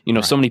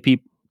 Right. So many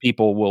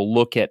people will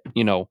look at,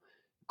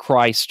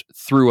 Christ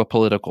through a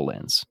political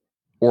lens,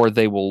 or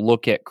they will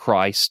look at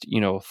Christ,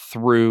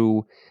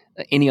 through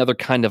any other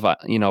kind of,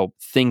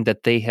 thing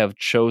that they have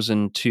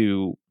chosen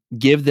to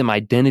give them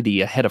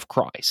identity ahead of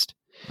Christ.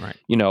 Right.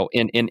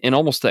 And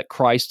almost that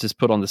Christ is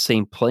put on the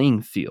same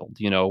playing field.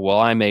 Well,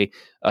 I'm a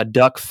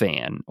Duck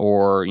fan,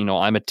 or,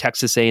 I'm a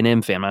Texas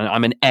A&M fan.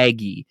 I'm an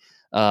Aggie.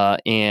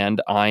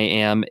 and I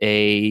am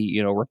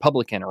a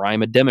Republican, or I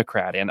am a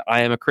Democrat, and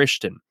I am a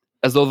Christian,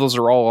 as though those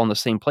are all on the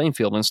same playing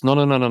field. And it's no,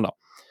 no, no, no, no.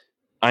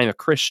 I am a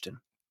Christian.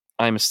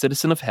 I am a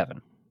citizen of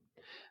heaven.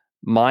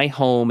 My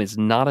home is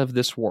not of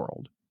this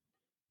world,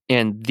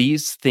 and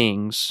these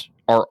things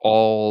are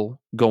all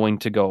going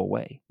to go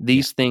away.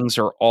 These things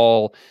are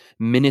all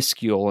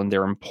minuscule in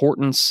their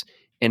importance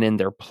and in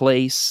their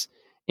place.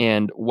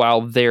 And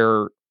while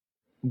they're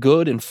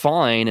good and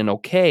fine and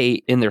okay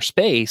in their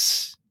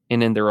space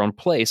and in their own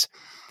place,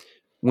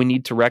 we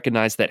need to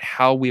recognize that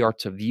how we are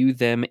to view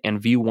them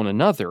and view one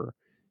another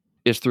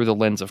is through the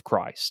lens of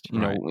Christ.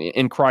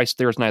 In Christ,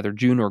 there is neither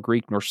Jew nor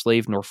Greek, nor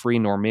slave, nor free,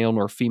 nor male,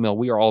 nor female.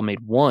 We are all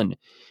made one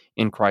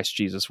in Christ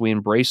Jesus. We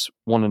embrace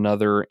one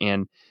another,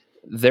 and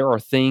there are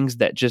things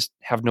that just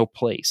have no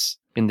place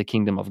in the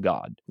kingdom of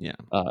God,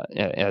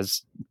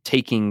 as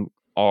taking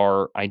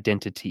our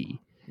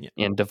identity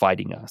and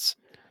dividing us.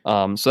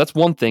 So that's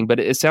one thing, but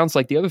it sounds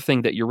like the other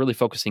thing that you're really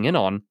focusing in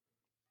on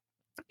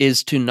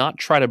is to not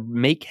try to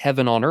make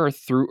heaven on earth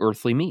through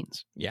earthly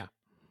means. Yeah.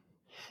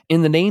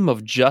 In the name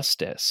of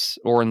justice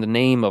or in the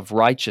name of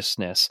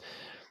righteousness,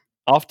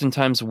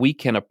 oftentimes we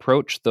can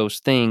approach those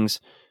things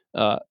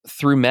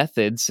through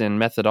methods and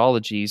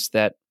methodologies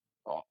that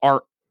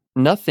are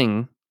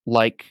nothing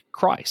like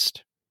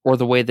Christ or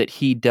the way that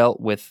he dealt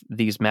with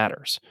these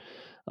matters.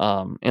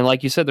 And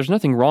like you said, there's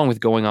nothing wrong with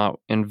going out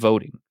and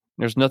voting.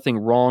 There's nothing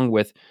wrong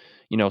with,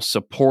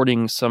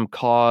 supporting some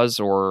cause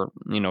or,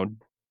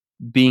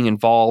 being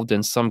involved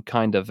in some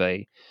kind of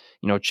a,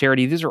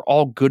 charity. These are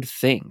all good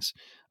things.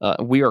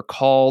 We are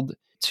called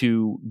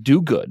to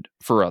do good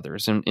for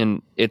others.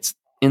 And it's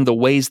in the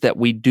ways that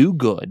we do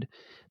good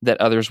that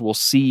others will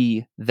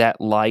see that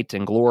light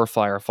and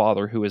glorify our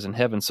Father who is in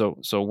heaven. So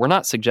we're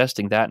not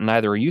suggesting that, and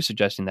neither are you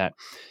suggesting that.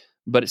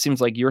 But it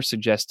seems like you're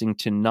suggesting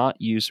to not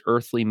use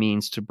earthly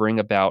means to bring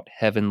about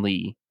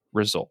heavenly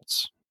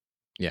results.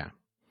 Yeah.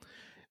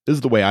 This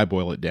is the way I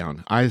boil it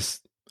down.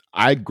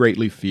 I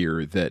greatly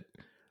fear that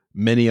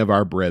many of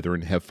our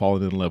brethren have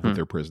fallen in love with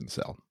their prison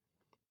cell,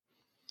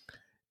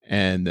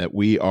 and that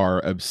we are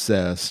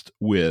obsessed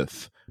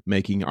with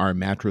making our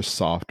mattress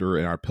softer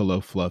and our pillow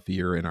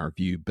fluffier and our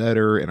view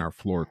better and our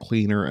floor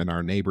cleaner and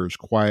our neighbors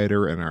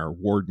quieter and our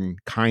warden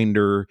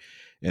kinder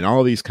and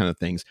all these kind of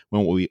things,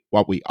 when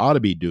what we ought to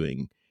be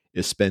doing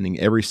is spending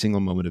every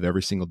single moment of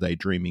every single day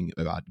dreaming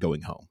about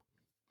going home,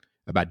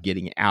 about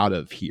getting out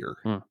of here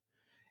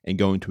and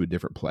going to a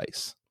different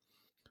place.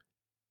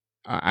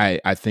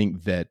 I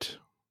think that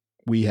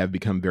we have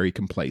become very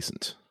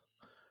complacent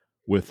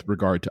with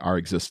regard to our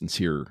existence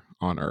here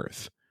on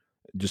earth,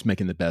 just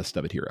making the best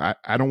of it here.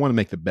 I don't want to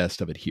make the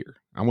best of it here.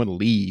 I want to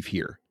leave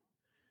here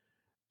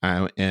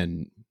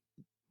and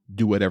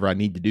do whatever I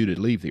need to do to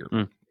leave here.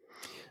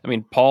 I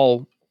mean,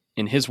 Paul,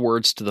 in his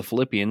words to the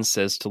Philippians,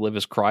 says to live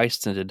as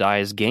Christ and to die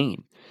as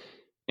gain.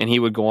 And he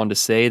would go on to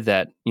say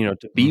that,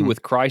 to be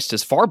with Christ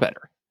is far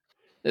better.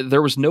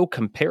 There was no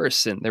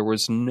comparison. There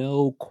was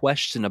no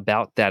question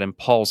about that in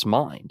Paul's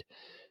mind,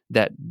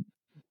 that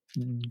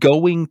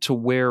going to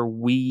where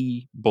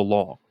we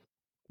belong,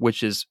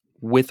 which is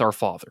with our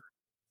Father,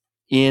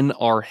 in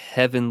our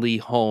heavenly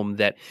home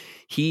that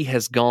he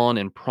has gone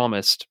and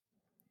promised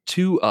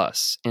to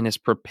us and is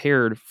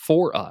prepared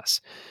for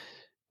us.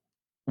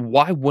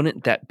 Why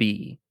wouldn't that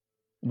be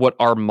what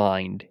our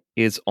mind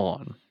is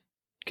on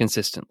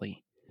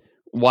consistently?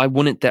 Why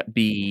wouldn't that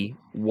be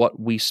what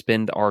we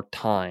spend our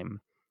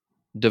time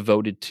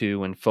devoted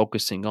to and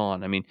focusing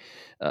on? I mean,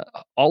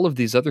 all of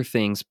these other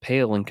things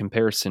pale in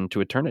comparison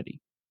to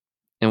eternity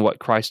and what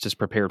Christ has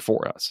prepared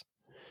for us.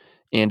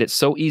 And it's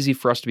so easy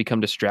for us to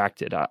become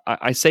distracted.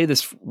 I say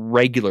this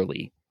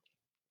regularly,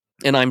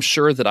 and I'm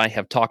sure that I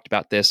have talked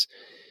about this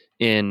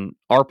in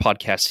our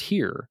podcast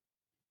here.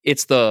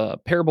 It's the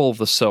parable of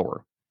the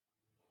sower.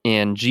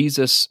 And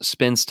Jesus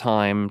spends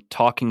time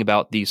talking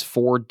about these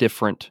 4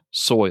 different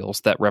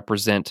soils that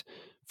represent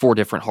 4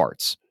 different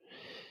hearts.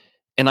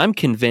 And I'm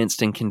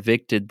convinced and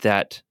convicted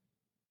that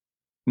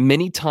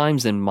many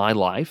times in my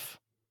life,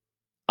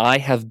 I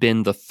have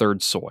been the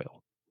third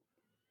soil.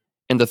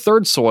 And the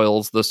third soil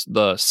is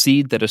the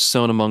seed that is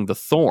sown among the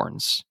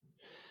thorns.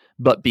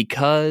 But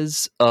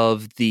because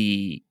of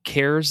the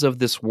cares of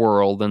this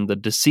world and the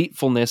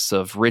deceitfulness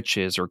of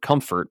riches or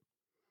comfort,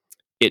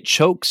 it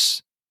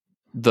chokes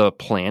the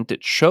plant,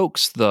 it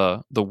chokes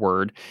the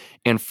word,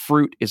 and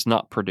fruit is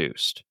not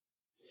produced.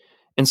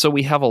 And so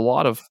we have a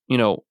lot of,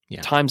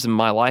 times in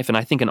my life, and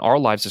I think in our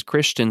lives as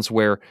Christians,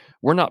 where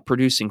we're not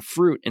producing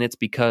fruit, and it's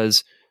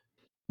because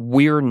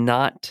we're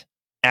not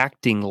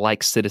acting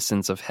like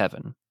citizens of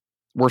heaven.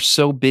 We're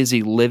so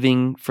busy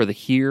living for the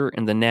here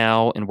and the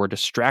now, and we're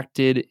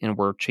distracted, and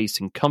we're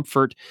chasing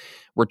comfort.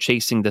 We're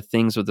chasing the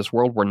things of this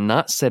world. We're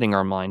not setting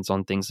our minds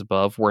on things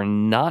above. We're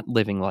not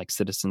living like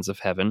citizens of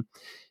heaven.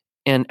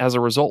 And as a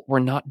result, we're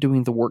not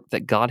doing the work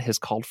that God has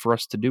called for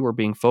us to do or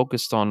being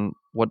focused on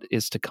what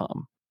is to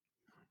come.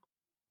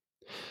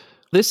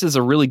 This is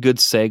a really good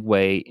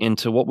segue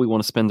into what we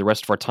want to spend the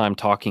rest of our time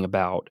talking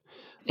about,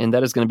 and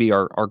that is going to be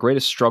our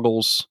greatest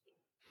struggles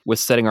with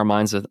setting our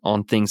minds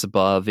on things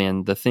above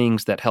and the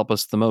things that help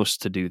us the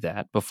most to do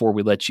that before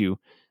we let you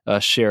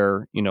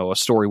share, a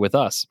story with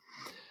us.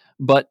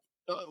 But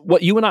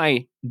what you and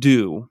I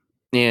do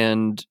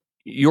and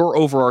your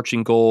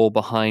overarching goal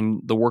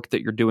behind the work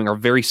that you're doing are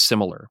very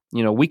similar.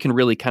 We can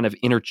really kind of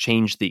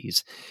interchange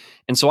these.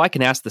 And so I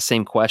can ask the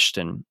same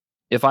question.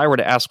 If I were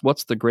to ask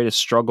what's the greatest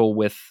struggle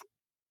with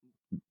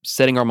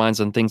setting our minds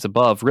on things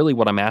above, really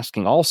what I'm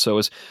asking also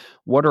is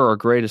what are our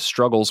greatest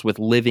struggles with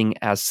living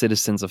as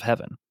citizens of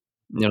heaven?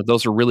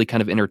 Those are really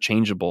kind of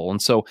interchangeable.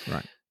 And so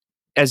Right.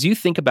 as you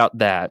think about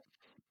that,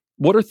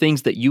 what are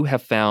things that you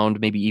have found,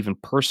 maybe even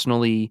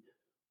personally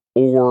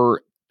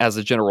or as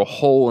a general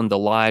whole in the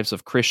lives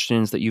of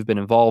Christians that you've been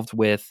involved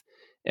with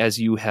as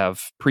you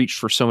have preached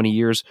for so many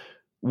years?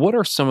 What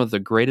are some of the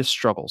greatest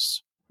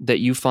struggles that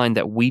you find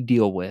that we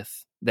deal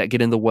with that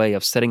get in the way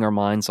of setting our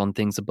minds on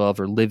things above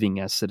or living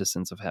as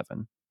citizens of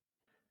heaven?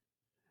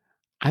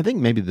 I think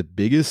maybe the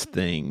biggest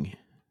thing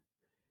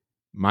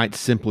might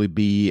simply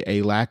be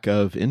a lack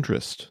of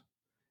interest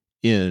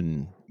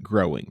in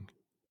growing,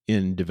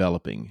 in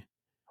developing.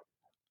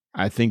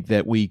 I think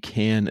that we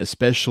can,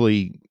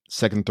 especially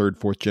second, third,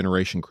 fourth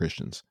generation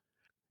Christians,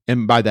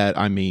 and by that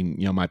I mean,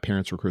 my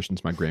parents were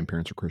Christians, my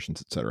grandparents were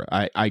Christians, etc.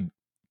 I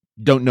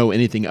don't know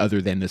anything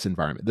other than this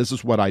environment. This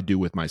is what I do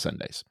with my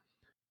Sundays.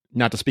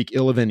 Not to speak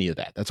ill of any of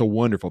that. That's a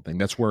wonderful thing.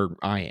 That's where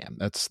I am.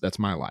 That's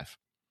my life.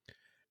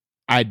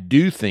 I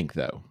do think,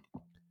 though,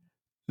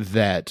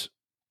 that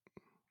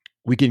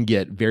we can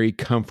get very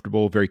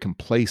comfortable, very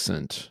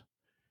complacent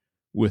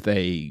with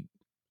a,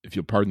 if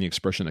you'll pardon the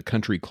expression, a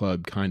country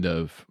club kind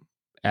of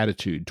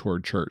attitude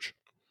toward church,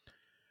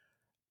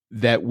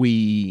 that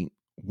we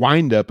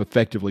wind up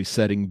effectively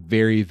setting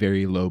very,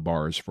 very low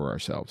bars for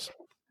ourselves.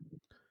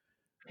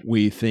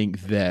 We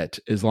think that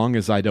as long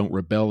as I don't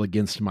rebel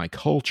against my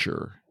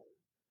culture,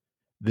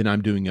 then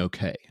I'm doing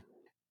okay.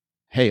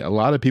 Hey, a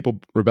lot of people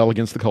rebel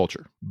against the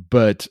culture,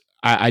 but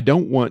I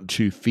don't want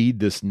to feed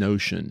this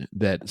notion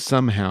that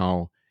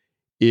somehow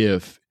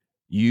if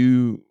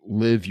you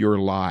live your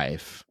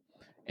life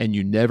and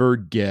you never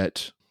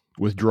get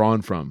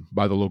withdrawn from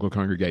by the local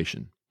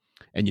congregation,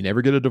 and you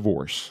never get a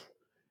divorce,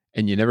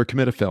 and you never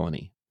commit a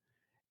felony,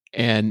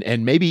 and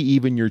maybe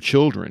even your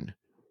children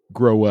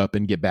grow up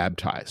and get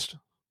baptized,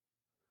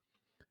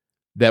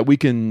 that we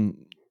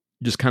can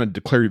just kind of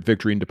declare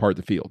victory and depart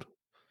the field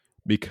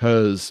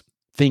because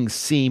things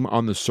seem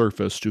on the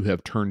surface to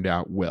have turned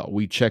out well.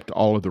 We checked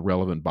all of the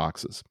relevant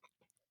boxes.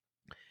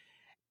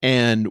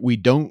 And we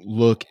don't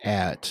look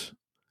at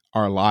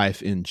our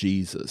life in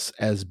Jesus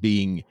as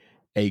being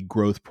a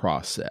growth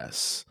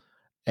process,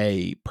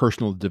 a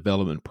personal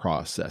development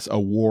process, a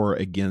war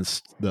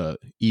against the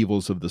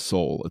evils of the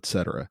soul,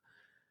 etc.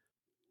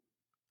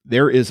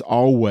 There is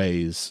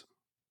always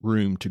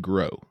room to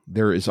grow.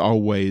 There is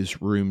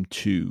always room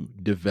to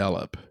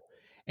develop.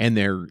 And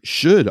there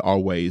should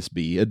always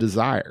be a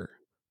desire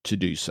to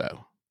do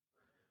so.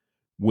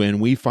 When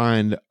we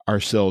find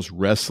ourselves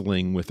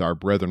wrestling with our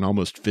brethren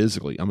almost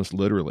physically, almost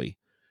literally,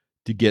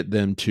 to get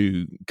them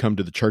to come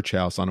to the church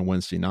house on a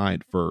Wednesday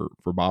night for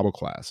Bible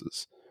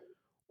classes,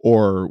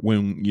 or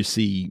when you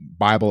see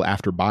Bible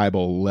after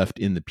Bible left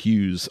in the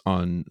pews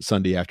on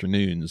Sunday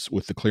afternoons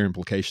with the clear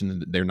implication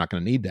that they're not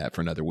going to need that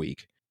for another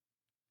week,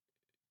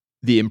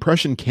 the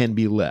impression can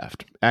be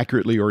left,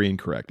 accurately or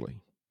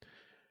incorrectly,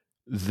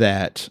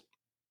 that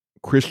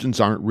Christians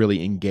aren't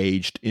really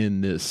engaged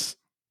in this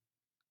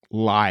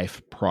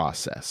life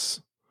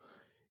process,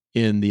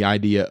 in the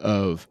idea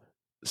of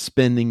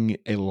spending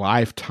a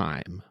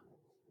lifetime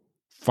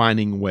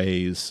finding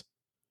ways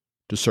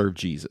to serve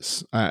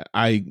Jesus.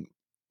 I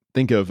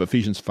think of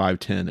Ephesians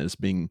 5:10 as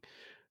being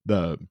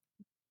the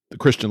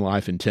Christian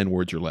life in 10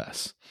 words or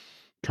less,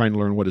 trying to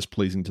learn what is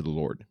pleasing to the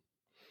Lord.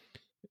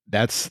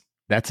 That's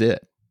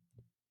it.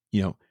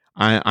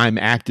 I'm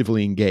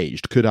actively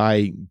engaged. Could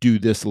I do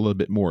this a little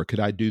bit more? Could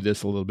I do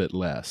this a little bit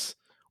less?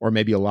 Or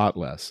maybe a lot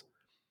less?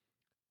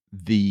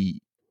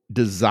 The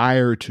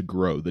desire to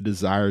grow, the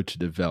desire to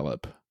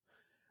develop,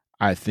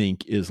 I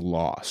think is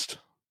lost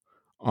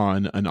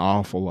on an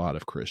awful lot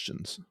of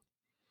Christians.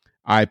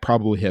 I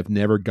probably have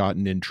never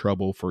gotten in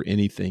trouble for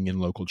anything in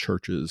local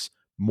churches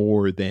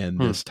more than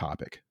this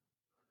topic.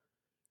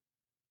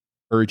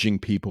 Urging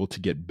people to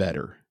get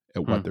better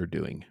at what they're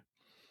doing.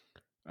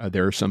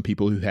 There are some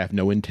people who have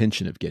no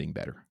intention of getting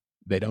better.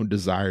 They don't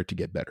desire to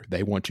get better.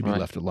 They want to be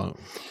left alone.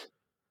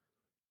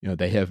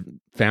 They have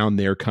found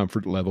their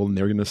comfort level and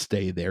they're going to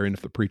stay there. And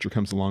if the preacher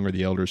comes along or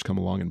the elders come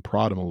along and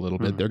prod them a little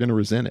bit, they're going to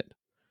resent it.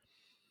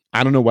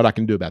 I don't know what I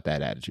can do about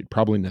that attitude.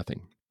 Probably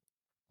nothing.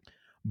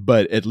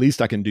 But at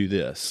least I can do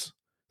this.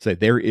 Say,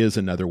 there is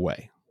another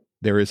way.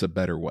 There is a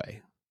better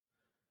way.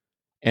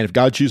 And if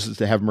God chooses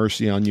to have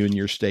mercy on you in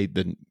your state,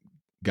 then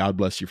God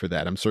bless you for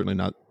that. I'm certainly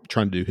not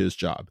trying to do his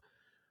job.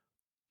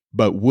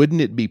 But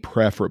wouldn't it be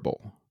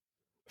preferable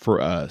for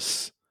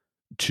us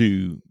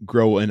to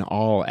grow in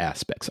all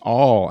aspects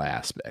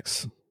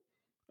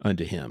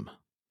unto him?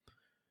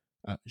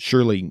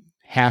 Surely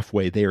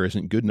halfway there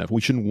isn't good enough. We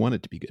shouldn't want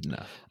it to be good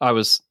enough. I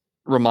was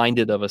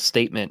reminded of a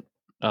statement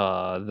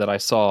that I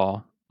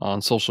saw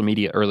on social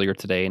media earlier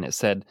today, and it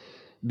said,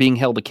 being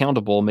held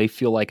accountable may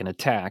feel like an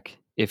attack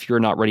if you're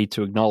not ready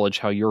to acknowledge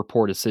how your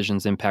poor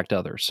decisions impact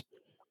others.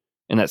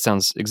 And that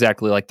sounds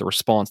exactly like the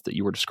response that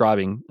you were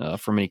describing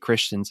for many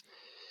Christians.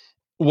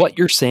 What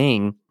you're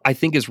saying, I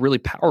think, is really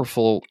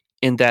powerful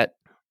in that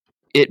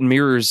it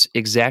mirrors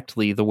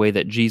exactly the way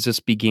that Jesus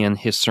began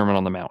his Sermon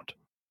on the Mount.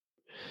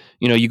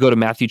 You go to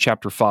Matthew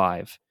chapter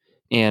 5,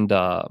 and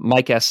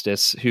Mike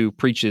Estes, who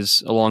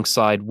preaches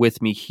alongside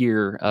with me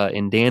here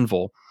in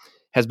Danville,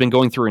 has been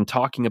going through and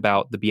talking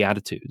about the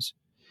Beatitudes.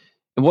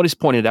 And what he's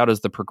pointed out is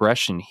the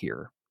progression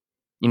here.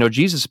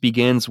 Jesus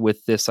begins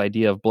with this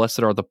idea of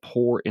blessed are the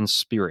poor in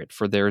spirit,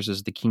 for theirs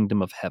is the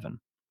kingdom of heaven.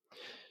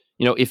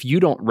 If you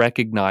don't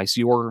recognize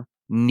your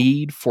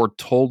need for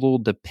total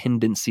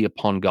dependency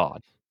upon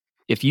God,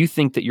 if you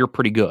think that you're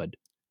pretty good,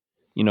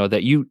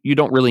 that you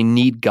don't really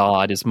need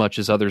God as much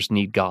as others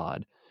need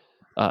God,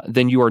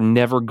 then you are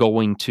never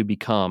going to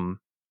become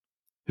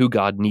who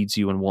God needs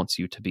you and wants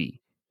you to be.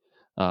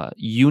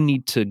 You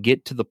need to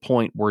get to the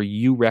point where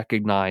you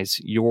recognize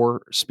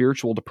your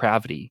spiritual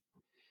depravity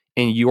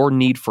and your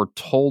need for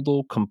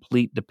total,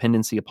 complete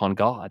dependency upon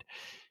God.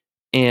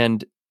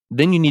 And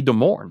then you need to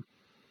mourn.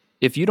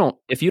 If you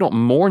don't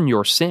mourn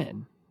your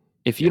sin,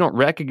 if you don't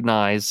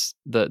recognize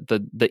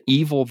the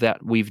evil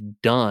that we've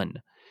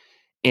done,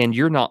 and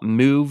you're not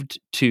moved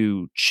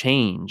to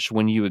change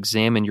when you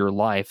examine your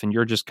life, and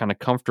you're just kind of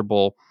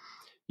comfortable,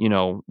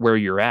 where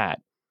you're at,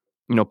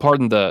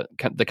 pardon the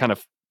kind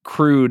of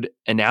crude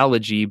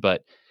analogy,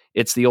 but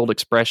it's the old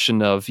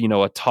expression of,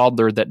 a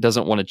toddler that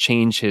doesn't want to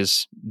change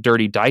his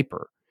dirty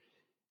diaper.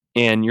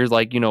 And you're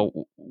like,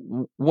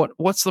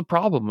 what's the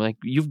problem? Like,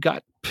 you've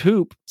got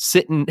poop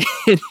sitting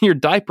in your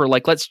diaper.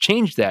 Like, let's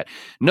change that.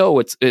 No,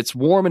 it's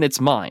warm and it's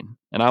mine,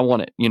 and I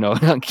want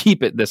it,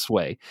 keep it this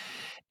way.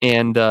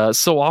 And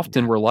so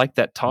often we're like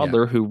that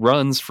toddler who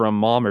runs from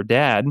mom or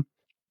dad,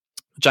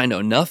 which I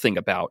know nothing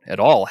about at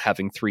all,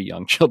 having 3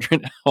 young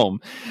children at home,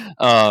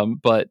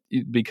 but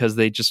because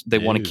they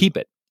want to keep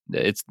it.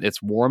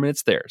 It's warm and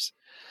it's theirs.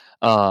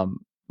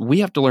 We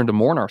have to learn to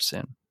mourn our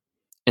sin.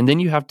 And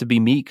then you have to be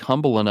meek,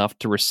 humble enough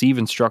to receive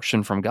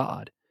instruction from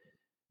God.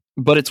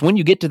 But it's when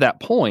you get to that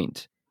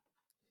point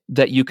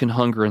that you can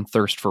hunger and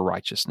thirst for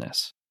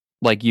righteousness,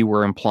 like you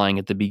were implying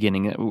at the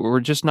beginning. We're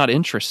just not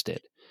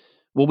interested.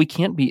 Well, we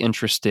can't be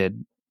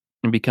interested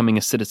in becoming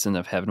a citizen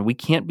of heaven. We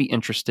can't be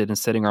interested in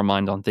setting our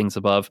mind on things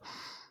above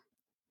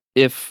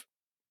if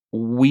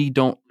we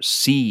don't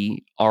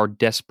see our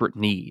desperate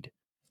need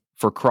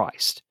for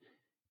Christ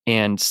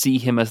and see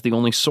him as the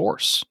only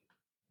source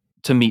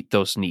to meet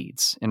those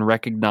needs, and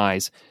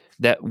recognize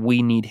that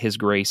we need his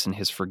grace and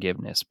his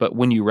forgiveness. But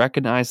when you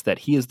recognize that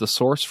he is the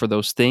source for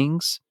those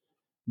things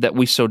that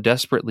we so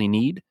desperately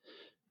need,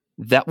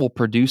 that will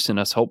produce in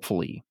us,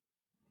 hopefully,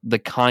 the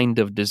kind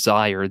of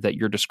desire that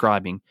you're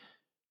describing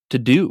to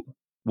do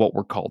what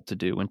we're called to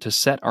do, and to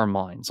set our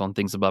minds on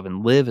things above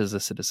and live as a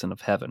citizen of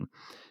heaven.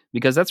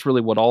 Because that's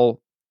really what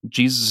all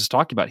Jesus is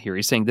talking about here.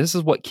 He's saying this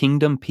is what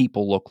kingdom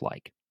people look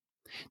like.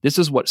 This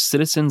is what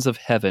citizens of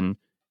heaven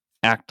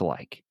act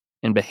like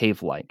and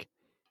behave like.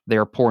 They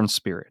are poor in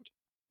spirit.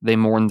 They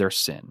mourn their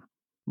sin.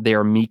 They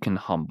are meek and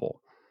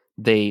humble.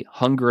 They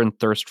hunger and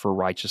thirst for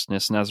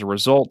righteousness, and as a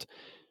result,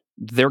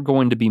 they're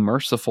going to be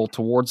merciful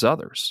towards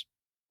others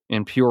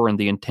and pure in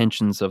the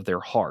intentions of their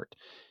heart,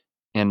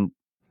 and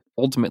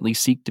ultimately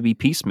seek to be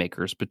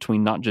peacemakers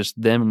between not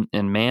just them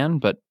and man,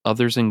 but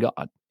others and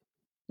God,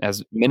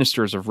 as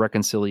ministers of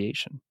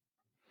reconciliation.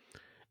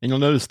 And you'll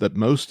notice that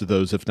most of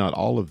those, if not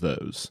all of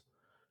those,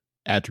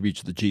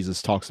 attributes that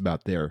Jesus talks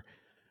about there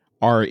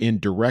are in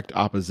direct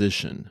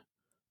opposition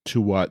to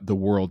what the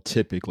world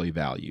typically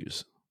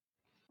values.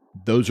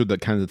 Those are the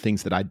kinds of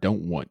things that I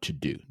don't want to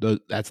do.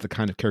 That's the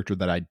kind of character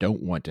that I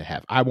don't want to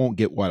have. I won't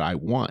get what I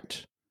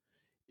want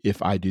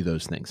if I do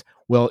those things.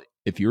 Well,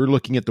 if you're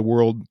looking at the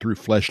world through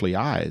fleshly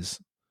eyes,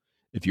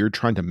 if you're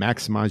trying to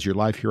maximize your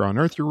life here on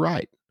earth, you're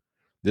right.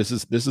 This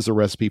is a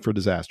recipe for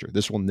disaster.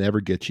 This will never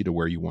get you to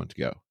where you want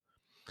to go.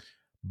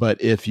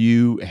 But if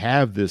you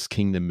have this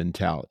kingdom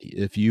mentality,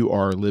 if you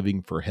are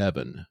living for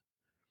heaven,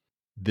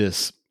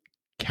 this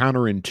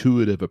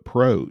counterintuitive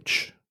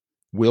approach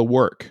will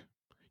work.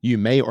 You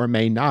may or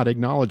may not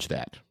acknowledge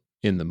that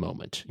in the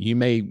moment. You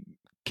may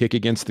kick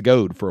against the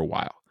goad for a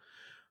while.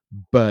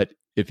 But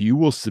if you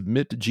will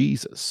submit to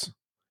Jesus,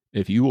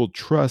 if you will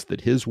trust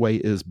that his way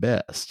is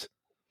best,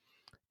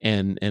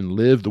 and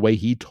live the way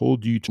he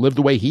told you to live,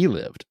 the way he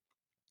lived,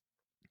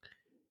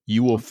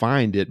 you will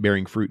find it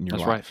bearing fruit in your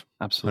life. Right.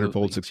 Absolutely.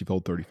 100-fold,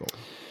 60-fold, 30-fold.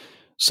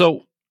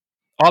 So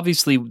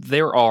obviously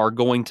there are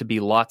going to be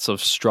lots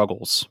of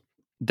struggles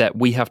that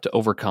we have to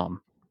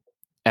overcome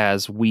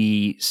as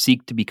we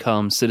seek to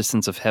become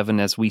citizens of heaven,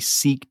 as we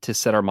seek to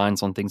set our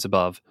minds on things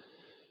above.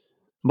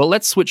 But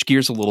let's switch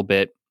gears a little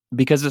bit,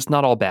 because it's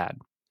not all bad.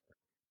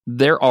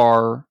 There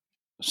are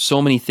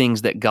so many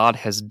things that God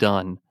has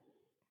done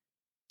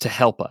to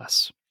help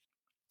us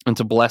and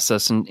to bless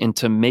us and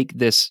to make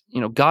this,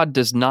 God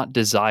does not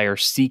desire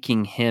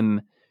seeking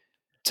him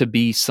to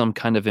be some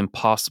kind of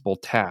impossible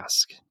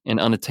task, an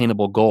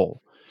unattainable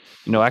goal.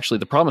 Actually,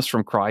 the promise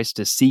from Christ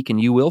is seek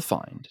and you will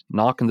find.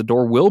 Knock and the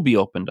door will be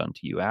opened unto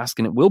you. Ask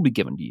and it will be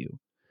given to you.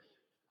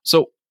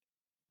 So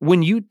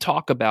when you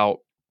talk about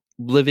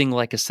living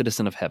like a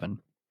citizen of heaven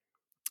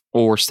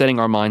or setting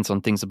our minds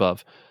on things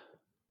above,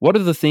 what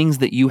are the things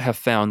that you have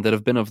found that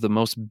have been of the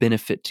most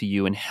benefit to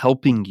you in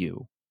helping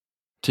you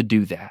to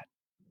do that?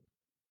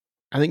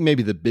 I think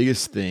maybe the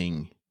biggest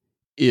thing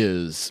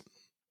is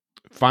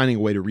finding a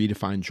way to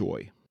redefine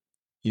joy.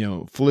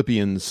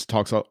 Philippians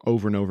talks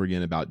over and over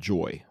again about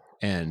joy.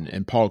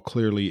 And Paul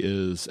clearly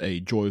is a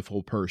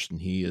joyful person.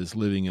 He is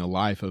living a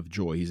life of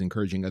joy. He's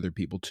encouraging other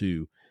people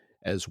to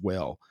as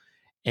well.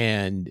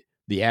 And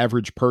the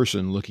average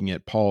person looking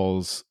at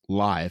Paul's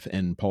life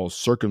and Paul's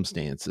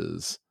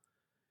circumstances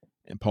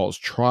and Paul's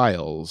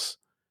trials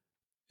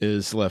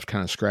is left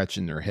kind of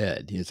scratching their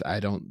head. I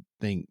don't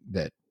think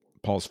that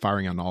Paul's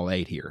firing on all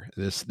eight here.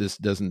 This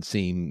doesn't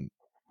seem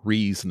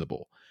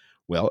reasonable.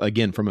 Well,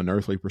 again, from an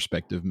earthly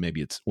perspective,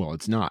 maybe it's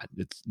not.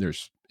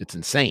 It's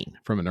insane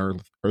from an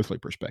earthly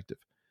perspective.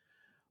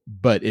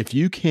 But if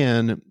you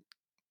can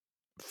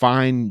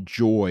find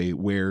joy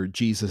where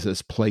Jesus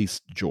has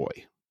placed joy,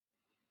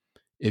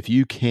 if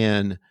you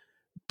can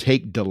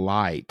take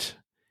delight,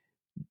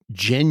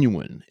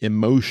 genuine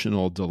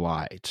emotional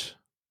delight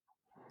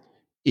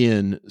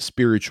in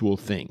spiritual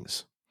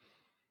things,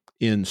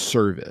 in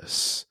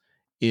service,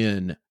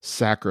 in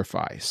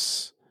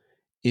sacrifice,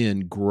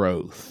 in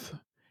growth,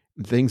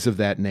 things of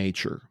that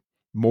nature,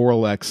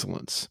 moral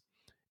excellence.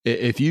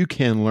 If you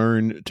can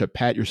learn to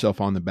pat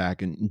yourself on the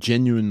back and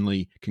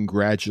genuinely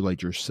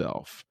congratulate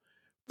yourself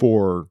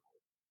for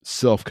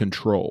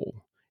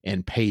self-control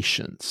and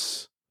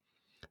patience,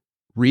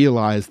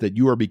 realize that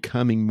you are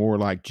becoming more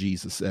like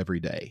Jesus every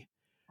day.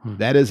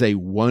 That is a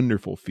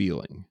wonderful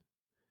feeling.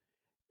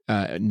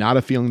 Not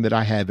a feeling that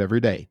I have every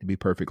day, to be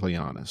perfectly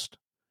honest,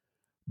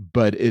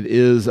 but it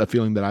is a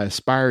feeling that I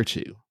aspire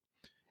to.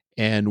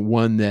 And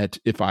one that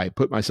if I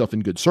put myself in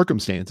good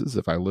circumstances,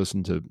 if I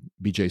listen to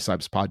BJ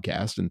Sipes'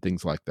 podcast and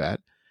things like that,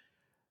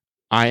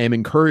 I am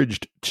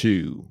encouraged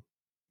to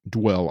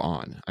dwell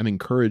on. I'm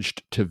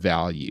encouraged to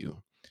value,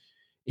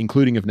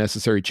 including, if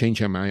necessary,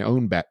 changing my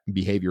own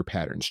behavior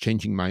patterns,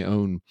 changing my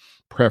own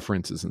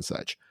preferences and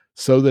such,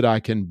 so that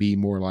I can be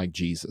more like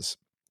Jesus,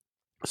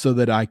 so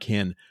that I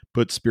can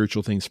put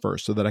spiritual things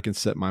first, so that I can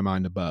set my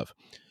mind above.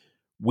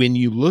 When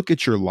you look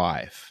at your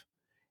life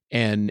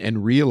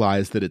and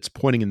realize that it's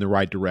pointing in the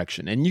right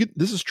direction, and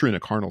this is true in a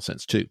carnal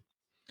sense too.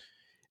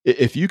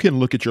 If you can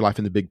look at your life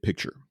in the big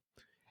picture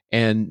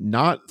and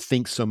not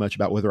think so much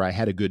about whether I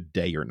had a good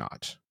day or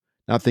not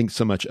think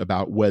so much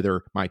about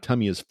whether my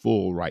tummy is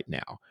full right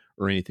now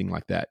or anything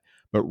like that,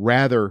 but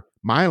rather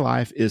my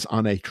life is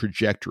on a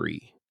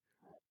trajectory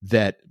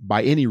that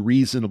by any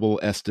reasonable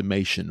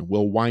estimation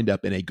will wind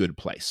up in a good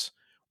place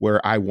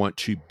where I want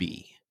to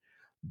be.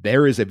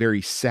 There is a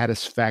very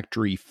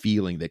satisfactory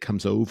feeling that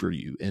comes over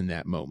you in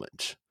that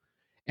moment.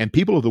 And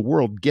people of the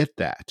world get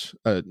that.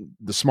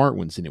 The smart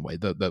ones anyway,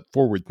 the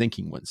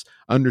forward-thinking ones,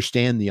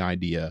 understand the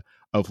idea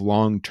of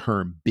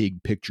long-term,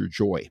 big picture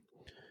joy.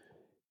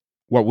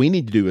 What we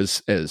need to do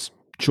as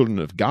children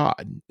of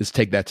God is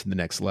take that to the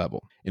next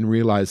level and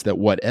realize that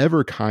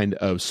whatever kind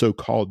of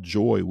so-called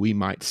joy we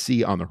might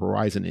see on the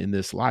horizon in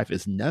this life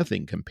is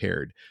nothing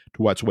compared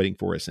to what's waiting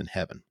for us in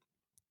heaven.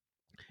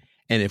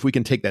 And if we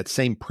can take that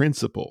same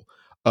principle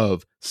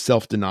of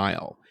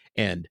self-denial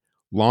and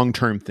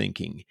long-term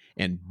thinking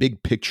and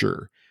big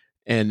picture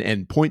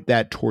and point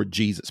that toward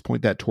Jesus,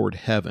 point that toward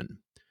heaven,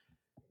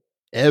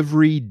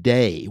 every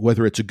day,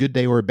 whether it's a good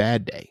day or a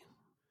bad day,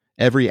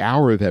 every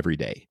hour of every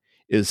day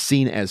is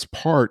seen as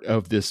part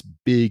of this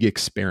big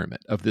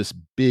experiment, of this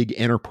big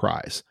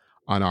enterprise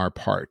on our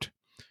part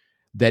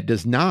that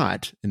does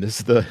not, and this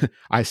is the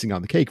icing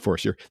on the cake for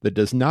us here, that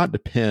does not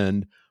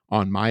depend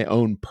on my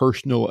own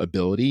personal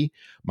ability,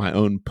 my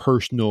own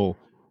personal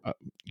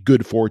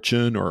good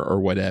fortune or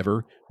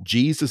whatever.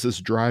 Jesus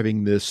is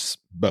driving this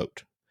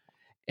boat,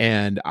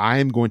 and I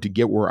am going to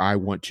get where I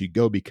want to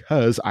go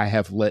because I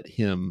have let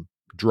him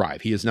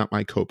drive. He is not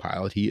my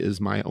co-pilot. He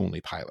is my only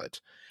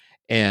pilot.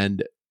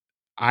 And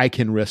I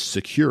can rest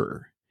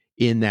secure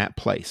in that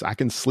place. I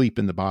can sleep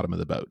in the bottom of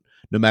the boat,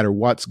 no matter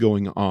what's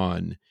going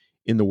on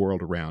in the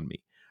world around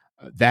me.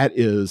 That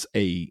is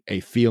a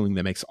feeling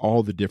that makes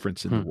all the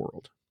difference in the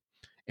world.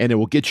 And it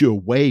will get you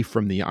away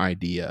from the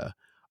idea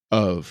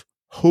of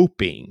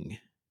hoping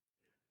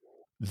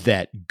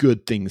that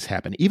good things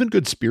happen, even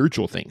good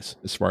spiritual things,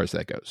 as far as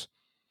that goes.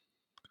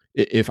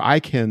 If I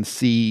can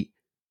see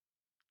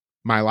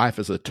my life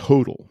as a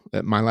total,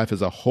 that my life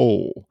as a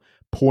whole,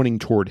 pointing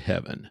toward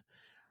heaven,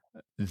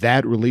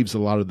 that relieves a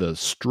lot of the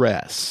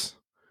stress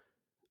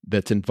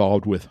that's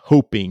involved with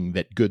hoping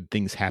that good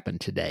things happen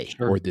today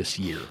or this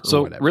year or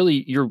so whatever.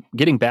 Really, you're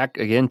getting back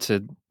again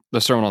to the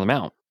Sermon on the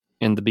Mount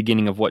in the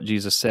beginning of what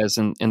Jesus says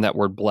in that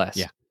word bless.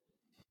 Yeah.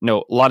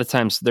 A lot of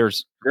times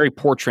there's very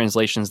poor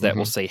translations that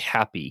will say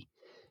happy.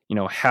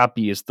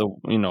 Happy is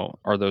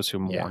are those who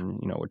mourn,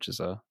 which is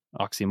a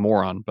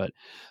oxymoron. But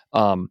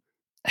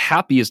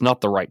happy is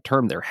not the right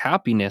term there.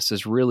 Happiness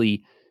is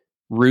really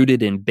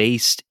rooted and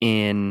based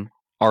in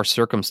our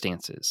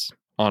circumstances,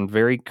 on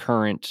very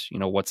current,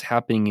 what's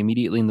happening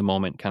immediately in the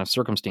moment kind of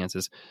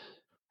circumstances.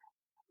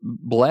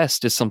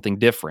 Blessed is something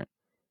different.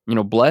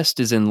 Blessed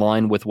is in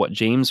line with what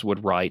James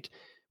would write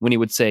when he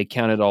would say,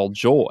 count it all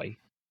joy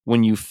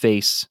when you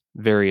face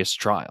various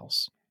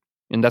trials.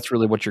 And that's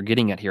really what you're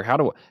getting at here. How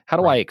do I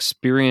Right.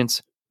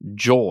 experience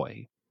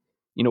joy?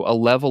 A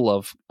level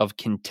of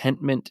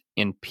contentment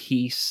and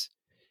peace,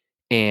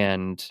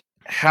 and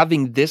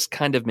having this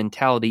kind of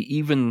mentality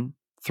even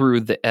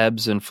through the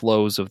ebbs and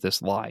flows of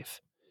this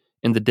life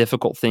and the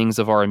difficult things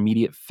of our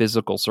immediate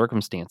physical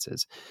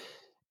circumstances.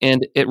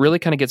 And it really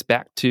kind of gets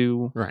back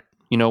to, Right.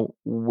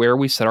 Where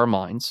we set our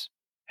minds,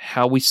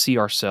 how we see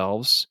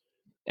ourselves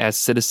as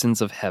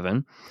citizens of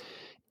heaven.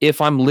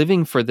 If I'm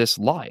living for this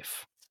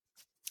life,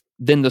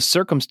 then the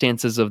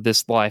circumstances of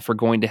this life are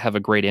going to have a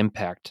great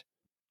impact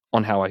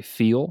on how I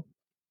feel,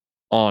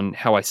 on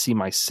how I see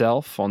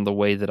myself, on the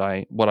way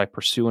that what I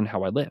pursue and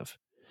how I live.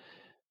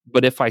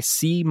 But if I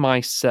see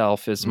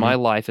myself as my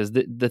life as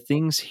the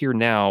things here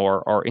now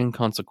are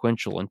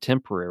inconsequential and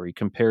temporary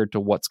compared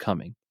to what's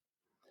coming,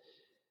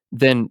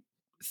 then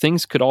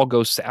things could all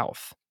go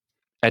south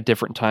at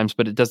different times,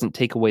 but it doesn't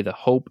take away the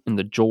hope and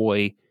the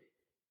joy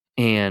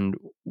and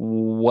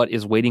what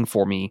is waiting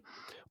for me.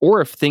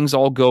 Or if things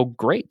all go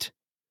great,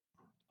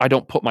 I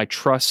don't put my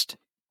trust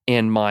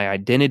and my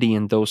identity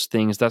in those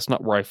things. That's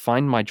not where I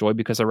find my joy,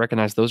 because I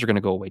recognize those are going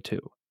to go away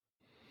too.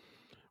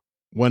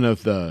 One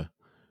of the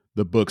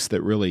books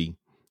that really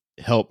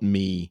helped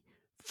me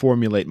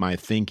formulate my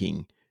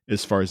thinking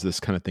as far as this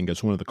kind of thing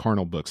goes, one of the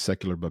carnal books,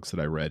 secular books that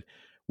I read,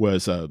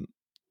 was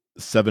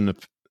Seven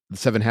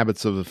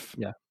Habits of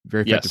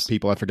Very Effective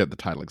People. I forget the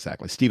title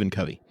exactly. Stephen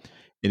Covey.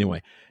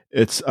 Anyway,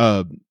 it's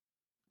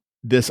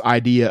this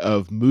idea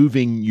of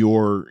moving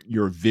your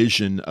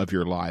vision of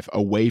your life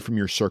away from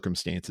your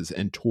circumstances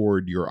and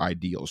toward your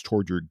ideals,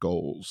 toward your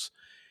goals.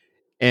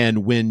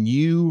 And when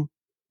you're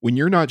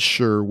not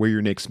sure where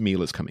your next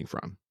meal is coming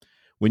from,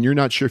 when you're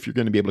not sure if you're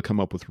going to be able to come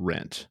up with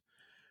rent,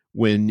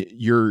 when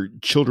your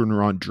children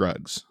are on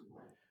drugs,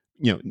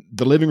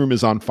 the living room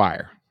is on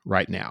fire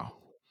right now,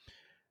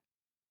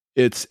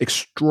 it's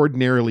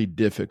extraordinarily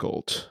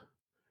difficult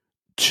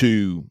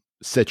to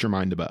set your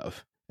mind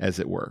above, as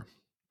it were.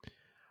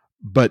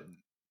 But,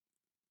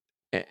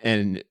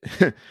 and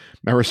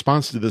my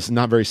response to this is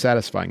not very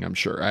satisfying, I'm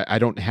sure. I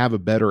don't have a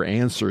better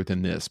answer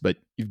than this, but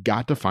you've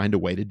got to find a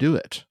way to do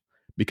it.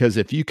 Because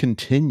if you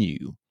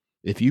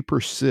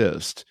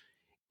persist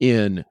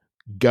in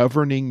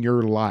governing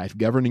your life,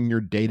 governing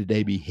your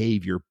day-to-day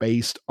behavior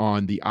based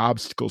on the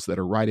obstacles that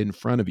are right in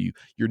front of you,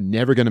 you're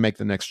never going to make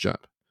the next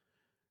jump.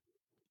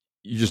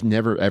 You're just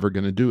never, ever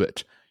going to do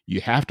it. You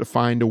have to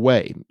find a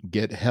way,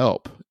 get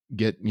help,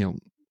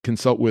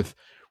 consult with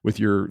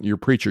your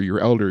preacher, your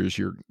elders,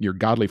 your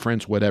godly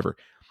friends, whatever.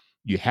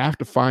 You have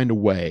to find a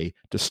way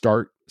to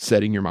start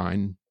setting your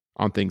mind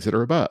on things that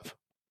are above.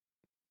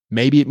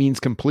 Maybe it means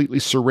completely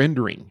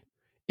surrendering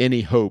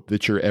any hope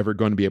that you're ever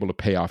going to be able to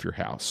pay off your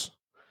house.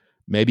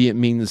 Maybe it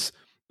means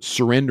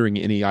surrendering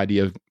any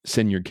idea of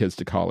sending your kids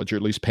to college, or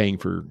at least paying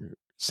for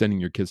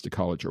sending your kids to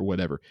college or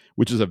whatever,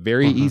 which is a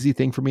very easy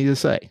thing for me to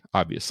say,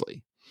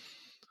 obviously.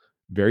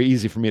 Very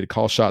easy for me to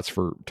call shots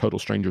for total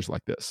strangers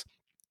like this.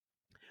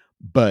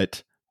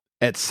 But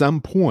at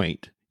some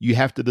point, you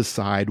have to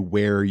decide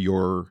where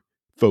your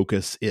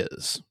focus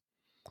is.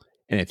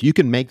 And if you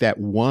can make that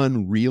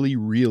one really,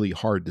 really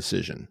hard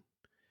decision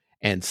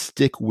and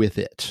stick with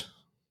it,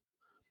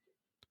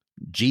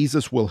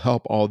 Jesus will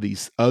help all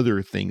these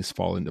other things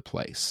fall into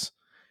place.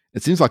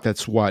 It seems like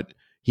that's what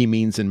he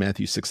means in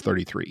Matthew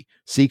 6:33.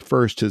 Seek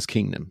first his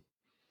kingdom.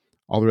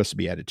 All the rest will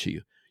be added to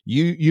you.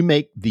 You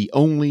make the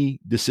only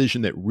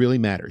decision that really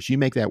matters. You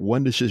make that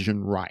one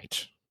decision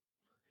right,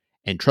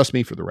 and trust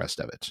me for the rest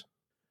of it.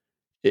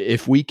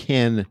 If we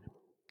can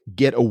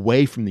get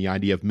away from the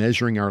idea of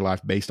measuring our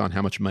life based on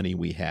how much money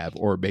we have,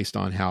 or based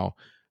on how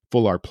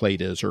full our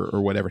plate is,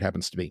 or whatever it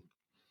happens to be,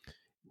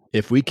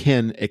 if we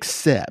can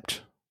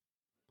accept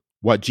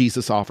what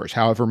Jesus offers,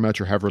 however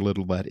much or however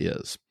little that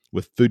is,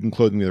 with food and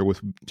clothing therewith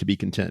to be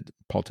content,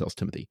 Paul tells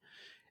Timothy.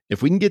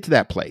 If we can get to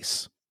that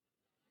place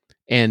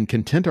and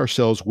content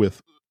ourselves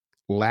with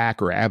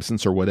lack or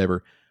absence or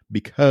whatever,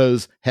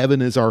 because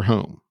heaven is our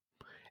home,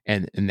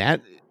 and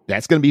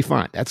that's going to be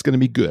fine. That's going to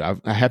be good.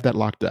 I have that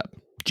locked up.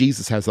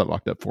 Jesus has that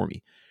locked up for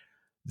me.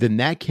 Then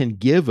that can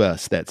give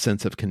us that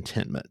sense of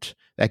contentment.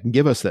 That can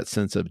give us that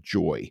sense of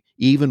joy,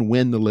 even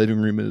when the living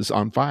room is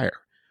on fire.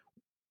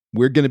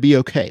 We're going to be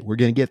okay. We're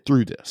going to get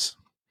through this.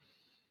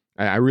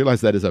 I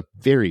realize that is a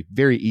very,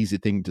 very easy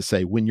thing to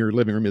say when your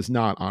living room is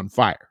not on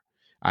fire.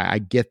 I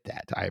get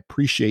that. I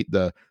appreciate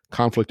the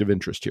conflict of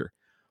interest here.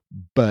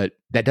 But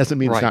that doesn't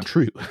mean it's not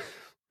true.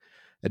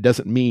 That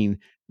doesn't mean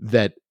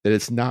that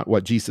it's not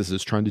what Jesus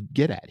is trying to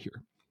get at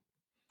here.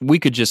 We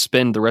could just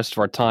spend the rest of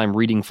our time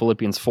reading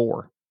Philippians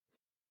 4.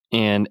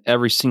 And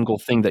every single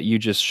thing that you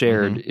just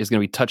shared is going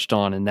to be touched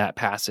on in that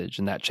passage,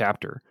 in that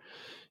chapter.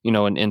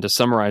 And to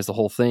summarize the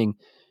whole thing,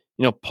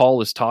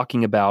 Paul is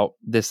talking about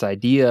this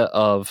idea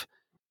of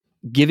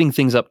giving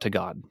things up to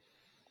God.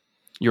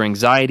 Your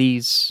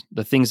anxieties,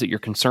 the things that you're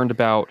concerned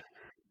about,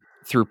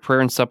 through prayer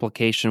and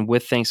supplication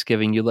with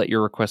thanksgiving, you let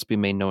your requests be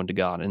made known to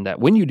God. And that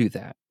when you do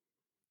that,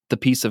 the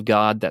peace of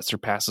God that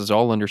surpasses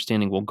all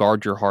understanding will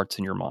guard your hearts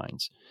and your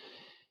minds.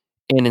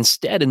 And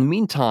instead, in the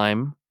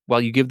meantime,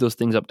 while you give those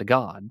things up to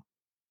God,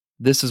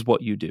 this is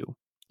what you do.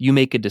 You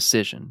make a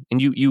decision.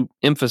 And you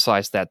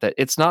emphasize that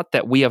it's not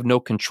that we have no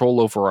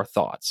control over our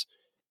thoughts.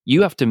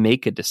 You have to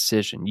make a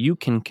decision. You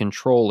can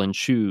control and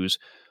choose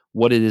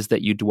what it is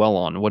that you dwell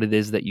on, what it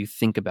is that you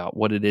think about,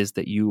 what it is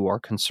that you are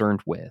concerned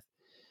with.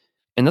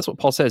 And that's what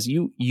Paul says.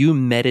 You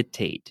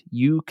meditate,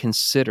 you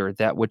consider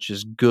that which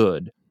is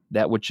good,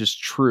 that which is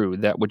true,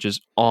 that which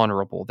is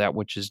honorable, that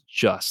which is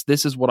just.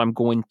 This is what I'm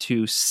going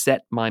to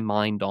set my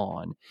mind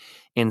on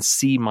and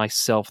see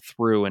myself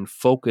through and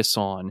focus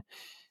on.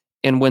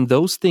 And when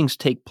those things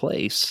take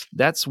place,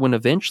 that's when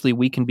eventually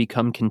we can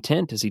become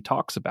content, as he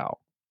talks about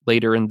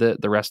later in the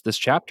rest of this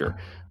chapter.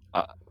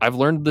 I've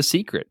learned the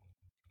secret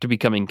to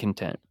becoming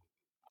content.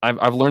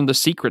 I've learned the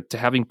secret to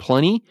having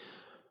plenty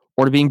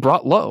or to being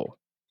brought low.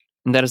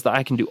 And that is that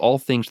I can do all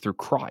things through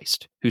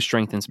Christ who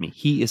strengthens me.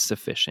 He is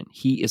sufficient.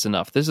 He is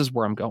enough. This is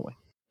where I'm going.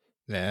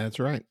 That's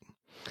right.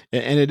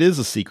 And it is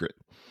a secret.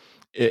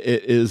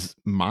 It is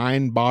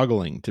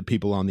mind-boggling to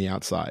people on the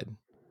outside.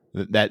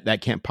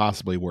 That can't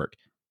possibly work.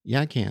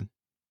 Yeah, it can.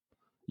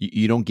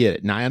 You don't get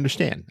it. And I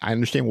understand. I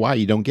understand why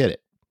you don't get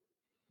it.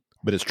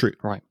 But it's true.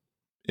 Right.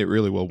 It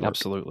really will work.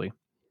 Absolutely.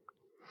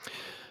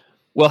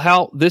 Well,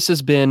 Hal, this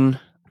has been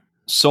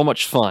so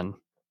much fun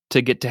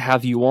to get to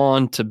have you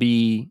on, to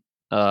be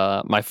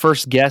my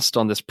first guest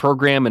on this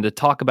program and to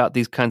talk about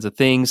these kinds of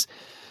things.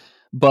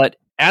 But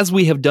as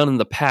we have done in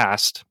the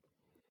past,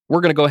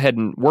 we're going to go ahead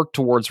and work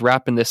towards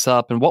wrapping this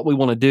up. And what we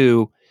want to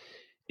do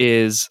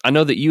is, I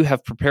know that you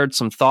have prepared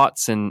some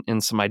thoughts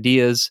and some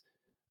ideas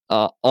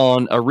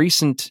on a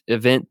recent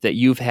event that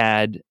you've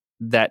had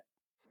that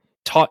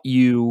taught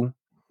you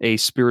a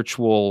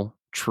spiritual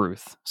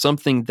truth,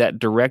 something that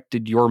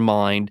directed your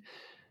mind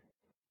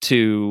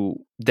to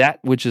that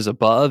which is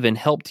above and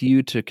helped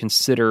you to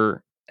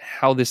consider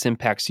how this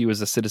impacts you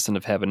as a citizen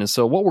of heaven. And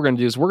so what we're going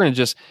to do is we're going to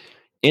just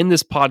end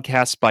this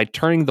podcast by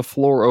turning the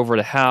floor over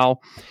to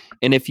Hal.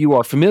 And if you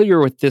are familiar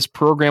with this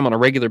program on a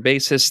regular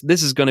basis,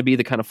 this is going to be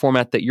the kind of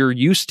format that you're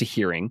used to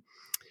hearing,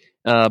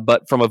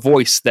 but from a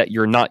voice that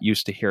you're not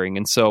used to hearing.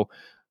 And so,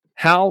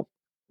 Hal,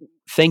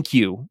 thank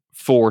you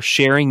for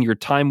sharing your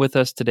time with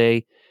us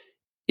today.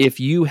 If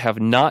you have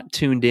not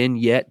tuned in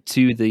yet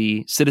to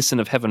the Citizen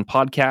of Heaven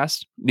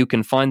podcast, you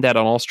can find that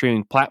on all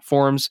streaming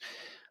platforms.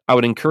 I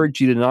would encourage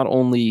you to not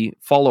only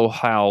follow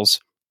Hal's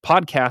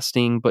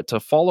podcasting, but to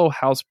follow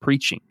Hal's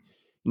preaching.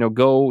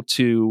 Go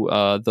to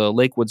the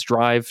Lakewoods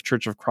Drive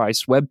Church of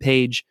Christ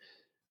webpage,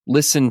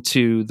 listen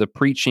to the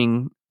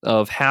preaching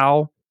of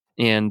Hal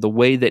and the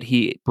way that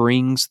he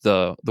brings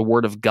the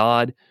Word of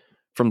God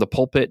from the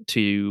pulpit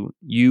to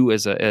you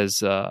as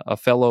a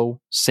fellow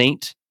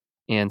saint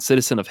and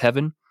citizen of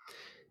heaven.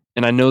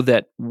 And I know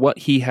that what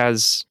he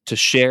has to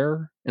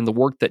share and the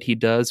work that he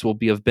does will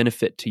be of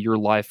benefit to your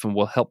life and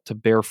will help to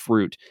bear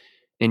fruit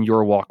in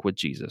your walk with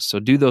Jesus. So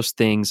do those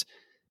things.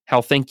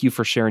 Hal, thank you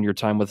for sharing your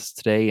time with us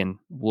today, and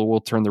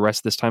we'll turn the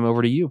rest of this time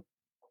over to you.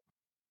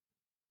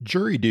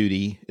 Jury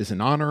duty is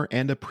an honor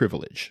and a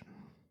privilege.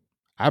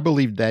 I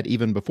believed that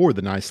even before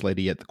the nice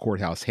lady at the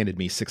courthouse handed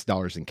me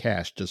 $6 in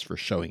cash just for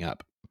showing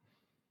up.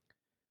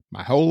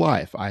 My whole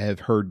life, I have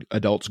heard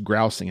adults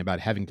grousing about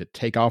having to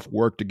take off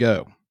work to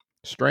go.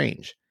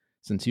 Strange,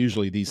 since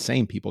usually these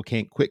same people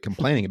can't quit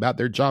complaining about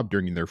their job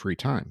during their free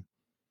time.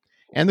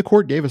 And the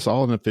court gave us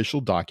all an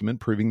official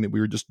document proving that we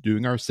were just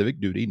doing our civic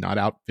duty, not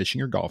out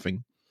fishing or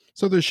golfing,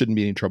 so there shouldn't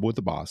be any trouble with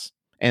the boss.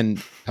 And,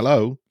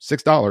 hello,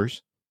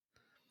 $6.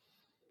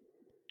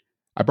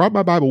 I brought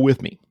my Bible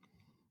with me.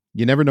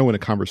 You never know when a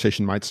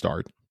conversation might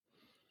start.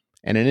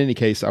 And in any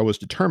case, I was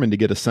determined to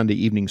get a Sunday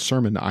evening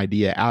sermon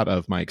idea out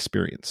of my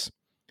experience.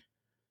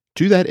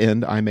 To that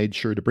end, I made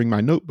sure to bring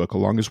my notebook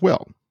along as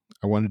well.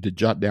 I wanted to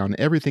jot down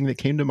everything that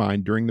came to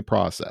mind during the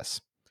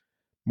process.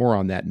 More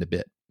on that in a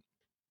bit.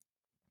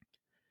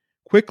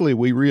 Quickly,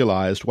 we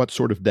realized what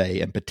sort of day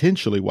and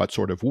potentially what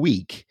sort of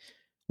week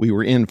we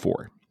were in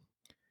for.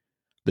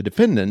 The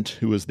defendant,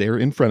 who was there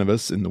in front of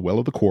us in the well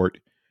of the court,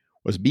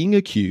 was being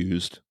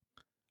accused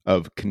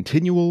of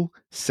continual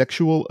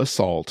sexual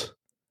assault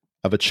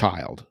of a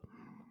child.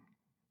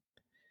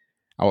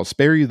 I will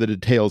spare you the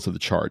details of the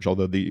charge,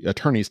 although the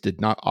attorneys did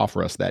not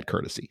offer us that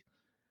courtesy.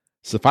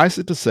 Suffice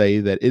it to say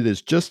that it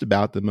is just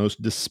about the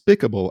most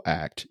despicable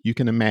act you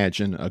can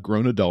imagine a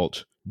grown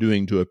adult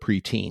doing to a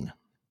preteen.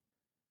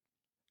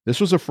 This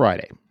was a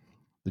Friday.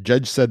 The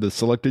judge said the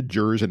selected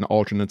jurors and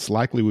alternates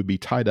likely would be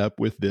tied up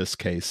with this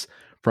case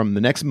from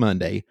the next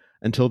Monday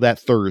until that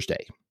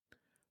Thursday.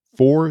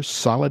 4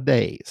 solid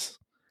days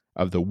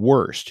of the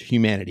worst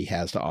humanity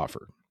has to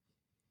offer.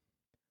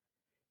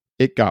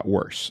 It got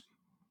worse.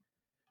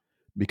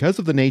 Because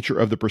of the nature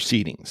of the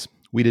proceedings,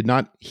 we did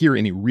not hear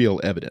any real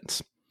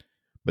evidence.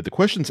 But the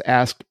questions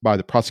asked by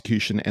the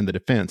prosecution and the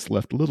defense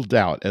left little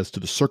doubt as to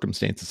the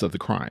circumstances of the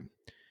crime.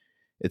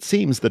 It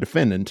seems the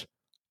defendant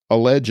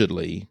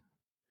allegedly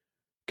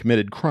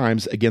committed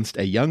crimes against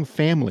a young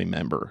family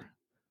member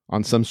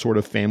on some sort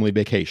of family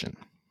vacation.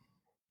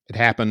 It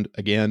happened,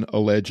 again,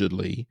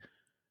 allegedly,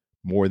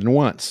 more than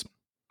once,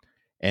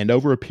 and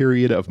over a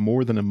period of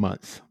more than a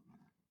month.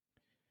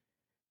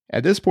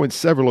 At this point,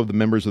 several of the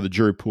members of the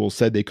jury pool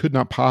said they could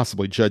not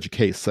possibly judge a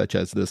case such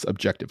as this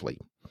objectively.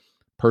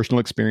 Personal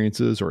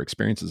experiences or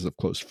experiences of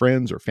close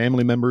friends or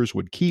family members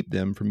would keep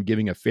them from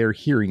giving a fair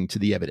hearing to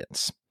the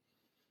evidence.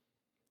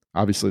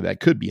 Obviously, that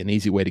could be an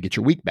easy way to get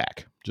your week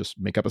back. Just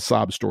make up a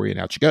sob story and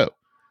out you go.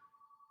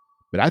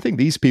 But I think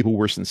these people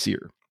were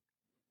sincere.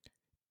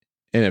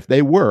 And if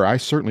they were, I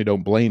certainly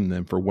don't blame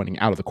them for wanting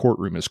out of the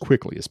courtroom as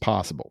quickly as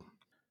possible.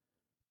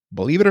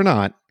 Believe it or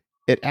not,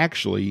 it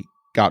actually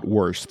got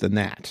worse than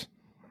that.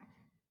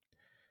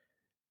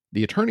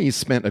 The attorneys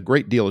spent a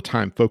great deal of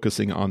time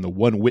focusing on the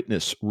one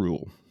witness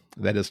rule.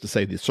 That is to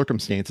say, the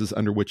circumstances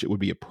under which it would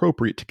be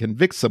appropriate to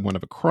convict someone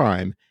of a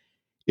crime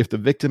if the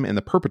victim and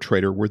the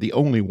perpetrator were the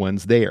only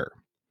ones there.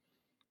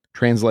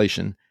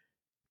 Translation,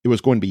 it was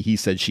going to be he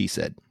said, she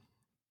said.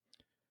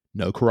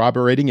 No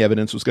corroborating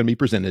evidence was going to be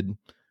presented.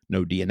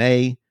 No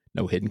DNA,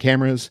 no hidden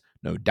cameras,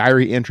 no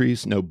diary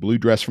entries, no blue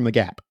dress from the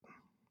Gap.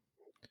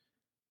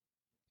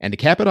 And to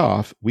cap it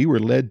off, we were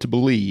led to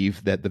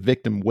believe that the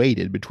victim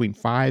waited between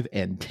 5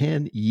 and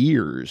 10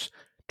 years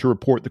to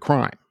report the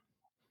crime.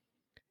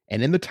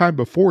 And in the time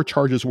before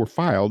charges were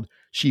filed,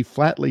 she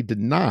flatly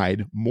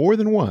denied more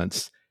than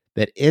once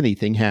that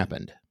anything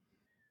happened.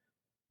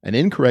 An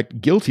incorrect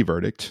guilty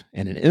verdict,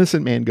 and an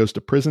innocent man goes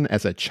to prison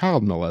as a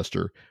child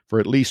molester for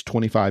at least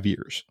 25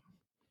 years.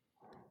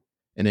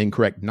 An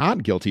incorrect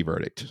not guilty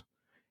verdict,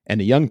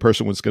 and a young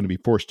person was going to be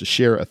forced to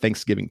share a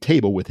Thanksgiving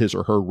table with his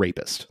or her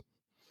rapist.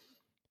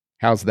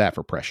 How's that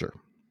for pressure?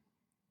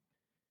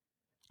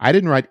 I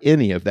didn't write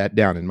any of that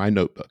down in my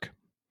notebook.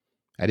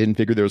 I didn't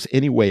figure there was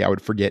any way I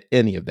would forget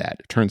any of that.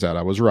 It turns out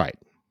I was right.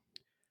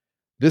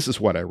 This is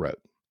what I wrote.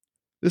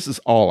 This is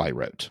all I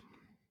wrote.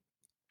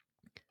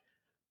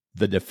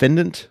 The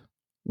defendant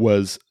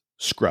was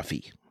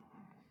scruffy.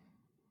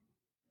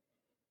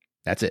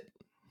 That's it.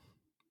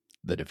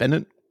 The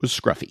defendant was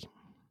scruffy.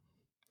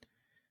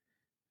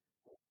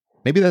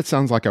 Maybe that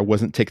sounds like I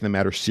wasn't taking the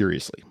matter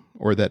seriously,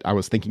 or that I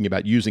was thinking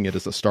about using it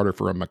as a starter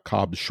for a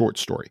macabre short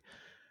story.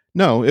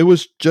 No, it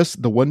was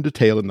just the one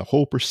detail in the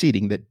whole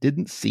proceeding that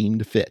didn't seem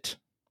to fit.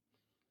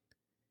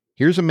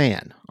 Here's a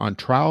man on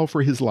trial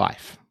for his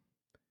life.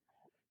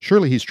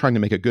 Surely he's trying to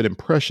make a good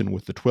impression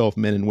with the 12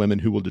 men and women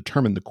who will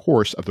determine the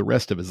course of the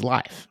rest of his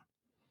life.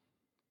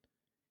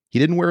 He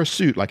didn't wear a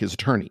suit like his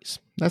attorneys.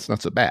 That's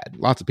not so bad.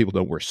 Lots of people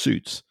don't wear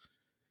suits.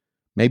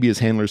 Maybe his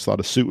handlers thought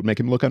a suit would make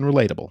him look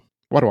unrelatable.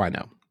 What do I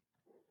know?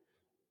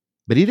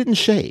 But he didn't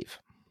shave.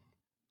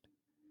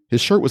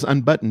 His shirt was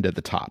unbuttoned at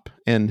the top,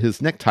 and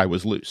his necktie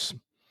was loose.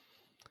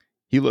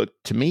 He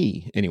looked, to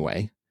me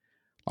anyway,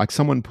 like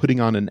someone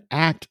putting on an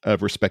act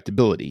of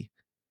respectability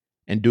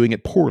and doing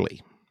it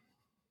poorly.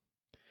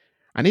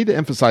 I need to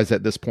emphasize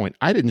at this point,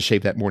 I didn't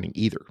shave that morning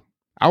either.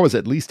 I was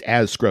at least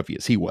as scruffy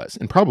as he was,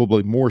 and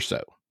probably more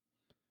so.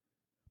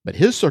 But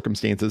his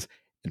circumstances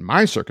and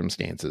my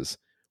circumstances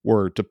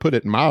were, to put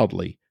it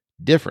mildly,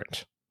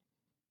 different.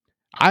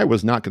 I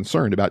was not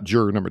concerned about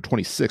juror number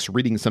 26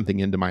 reading something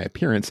into my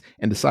appearance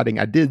and deciding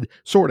I did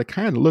sort of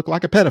kind of look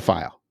like a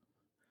pedophile.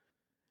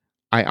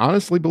 I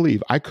honestly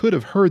believe I could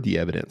have heard the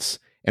evidence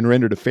and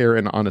rendered a fair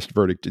and honest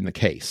verdict in the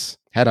case,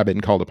 had I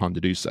been called upon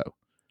to do so.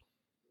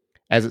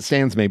 As it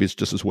stands, maybe it's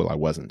just as well I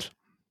wasn't.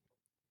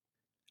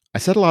 I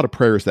said a lot of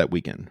prayers that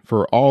weekend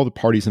for all the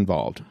parties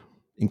involved,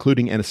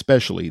 including and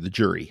especially the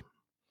jury.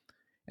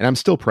 And I'm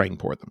still praying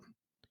for them,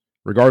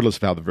 regardless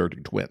of how the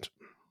verdict went.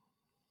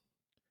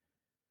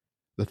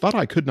 The thought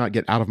I could not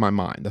get out of my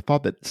mind, the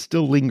thought that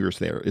still lingers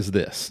there, is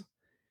this.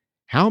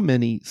 How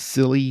many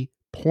silly,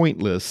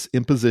 pointless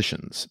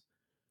impositions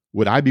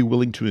would I be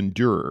willing to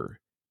endure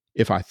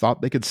if I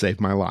thought they could save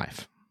my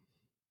life?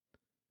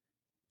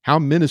 How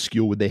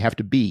minuscule would they have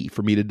to be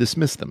for me to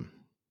dismiss them?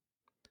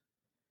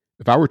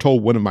 If I were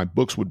told one of my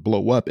books would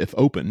blow up if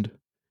opened,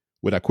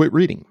 would I quit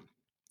reading?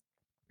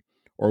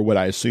 Or would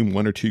I assume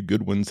one or two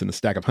good ones in a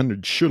stack of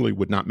hundreds surely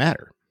would not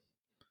matter?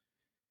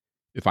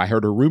 If I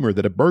heard a rumor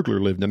that a burglar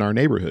lived in our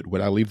neighborhood,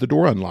 would I leave the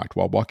door unlocked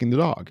while walking the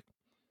dog,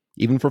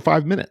 even for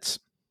 5 minutes?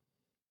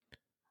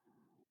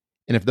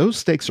 And if those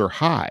stakes are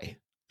high,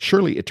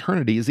 surely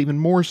eternity is even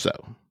more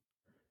so.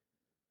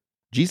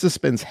 Jesus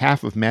spends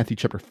half of Matthew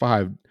chapter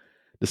 5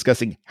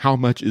 discussing how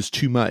much is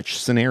too much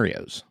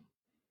scenarios.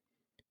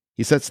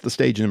 He sets the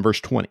stage in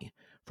verse 20.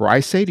 For I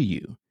say to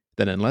you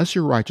that unless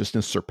your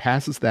righteousness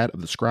surpasses that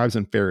of the scribes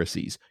and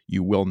Pharisees,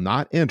 you will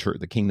not enter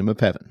the kingdom of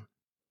heaven.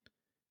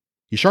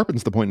 He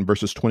sharpens the point in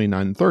verses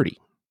 29 and 30.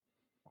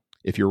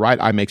 If your right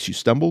eye makes you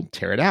stumble,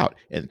 tear it out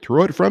and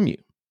throw it from you.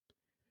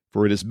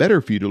 For it is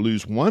better for you to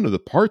lose one of the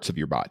parts of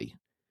your body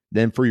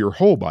than for your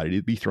whole body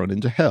to be thrown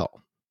into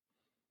hell.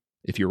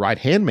 If your right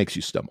hand makes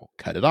you stumble,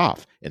 cut it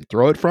off and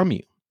throw it from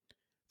you.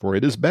 For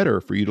it is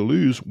better for you to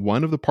lose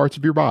one of the parts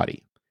of your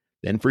body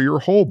than for your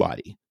whole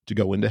body to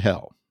go into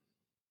hell.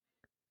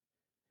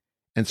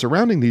 And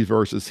surrounding these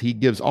verses, he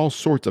gives all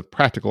sorts of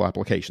practical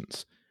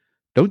applications.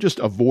 Don't just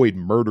avoid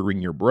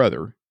murdering your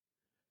brother.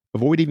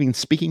 Avoid even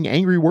speaking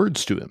angry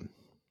words to him.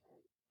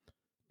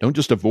 Don't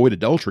just avoid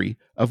adultery.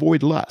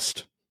 Avoid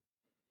lust.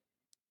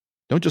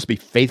 Don't just be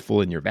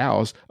faithful in your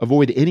vows.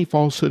 Avoid any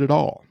falsehood at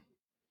all.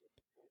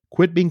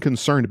 Quit being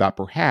concerned about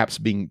perhaps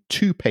being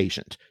too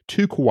patient,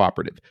 too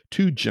cooperative,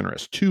 too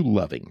generous, too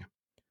loving.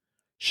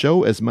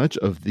 Show as much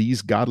of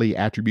these godly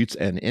attributes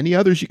and any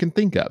others you can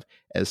think of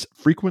as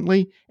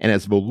frequently and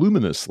as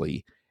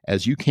voluminously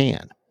as you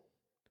can.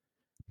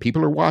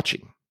 People are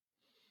watching.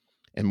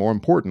 And more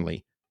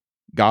importantly,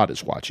 God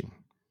is watching.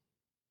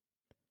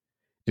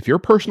 If your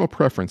personal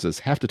preferences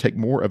have to take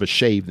more of a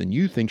shave than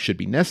you think should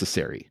be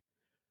necessary,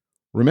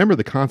 remember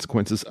the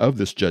consequences of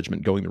this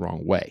judgment going the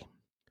wrong way.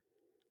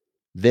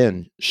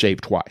 Then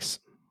shave twice.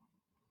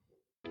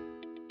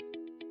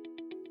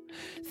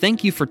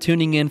 Thank you for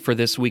tuning in for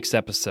this week's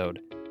episode.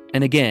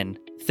 And again,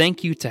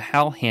 thank you to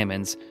Hal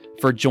Hammons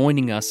for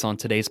joining us on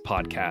today's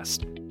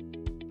podcast.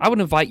 I would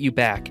invite you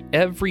back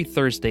every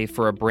Thursday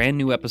for a brand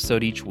new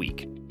episode each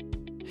week.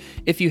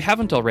 If you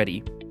haven't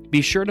already,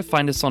 be sure to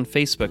find us on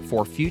Facebook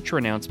for future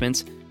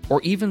announcements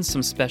or even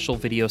some special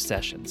video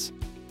sessions.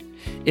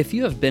 If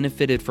you have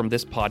benefited from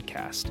this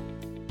podcast,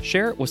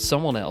 share it with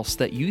someone else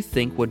that you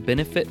think would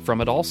benefit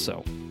from it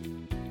also.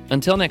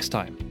 Until next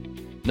time,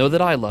 know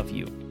that I love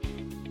you,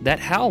 that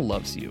Hal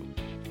loves you,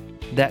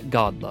 that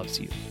God loves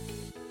you.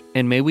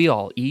 And may we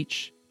all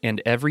each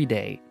and every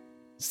day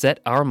set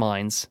our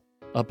minds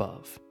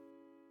above.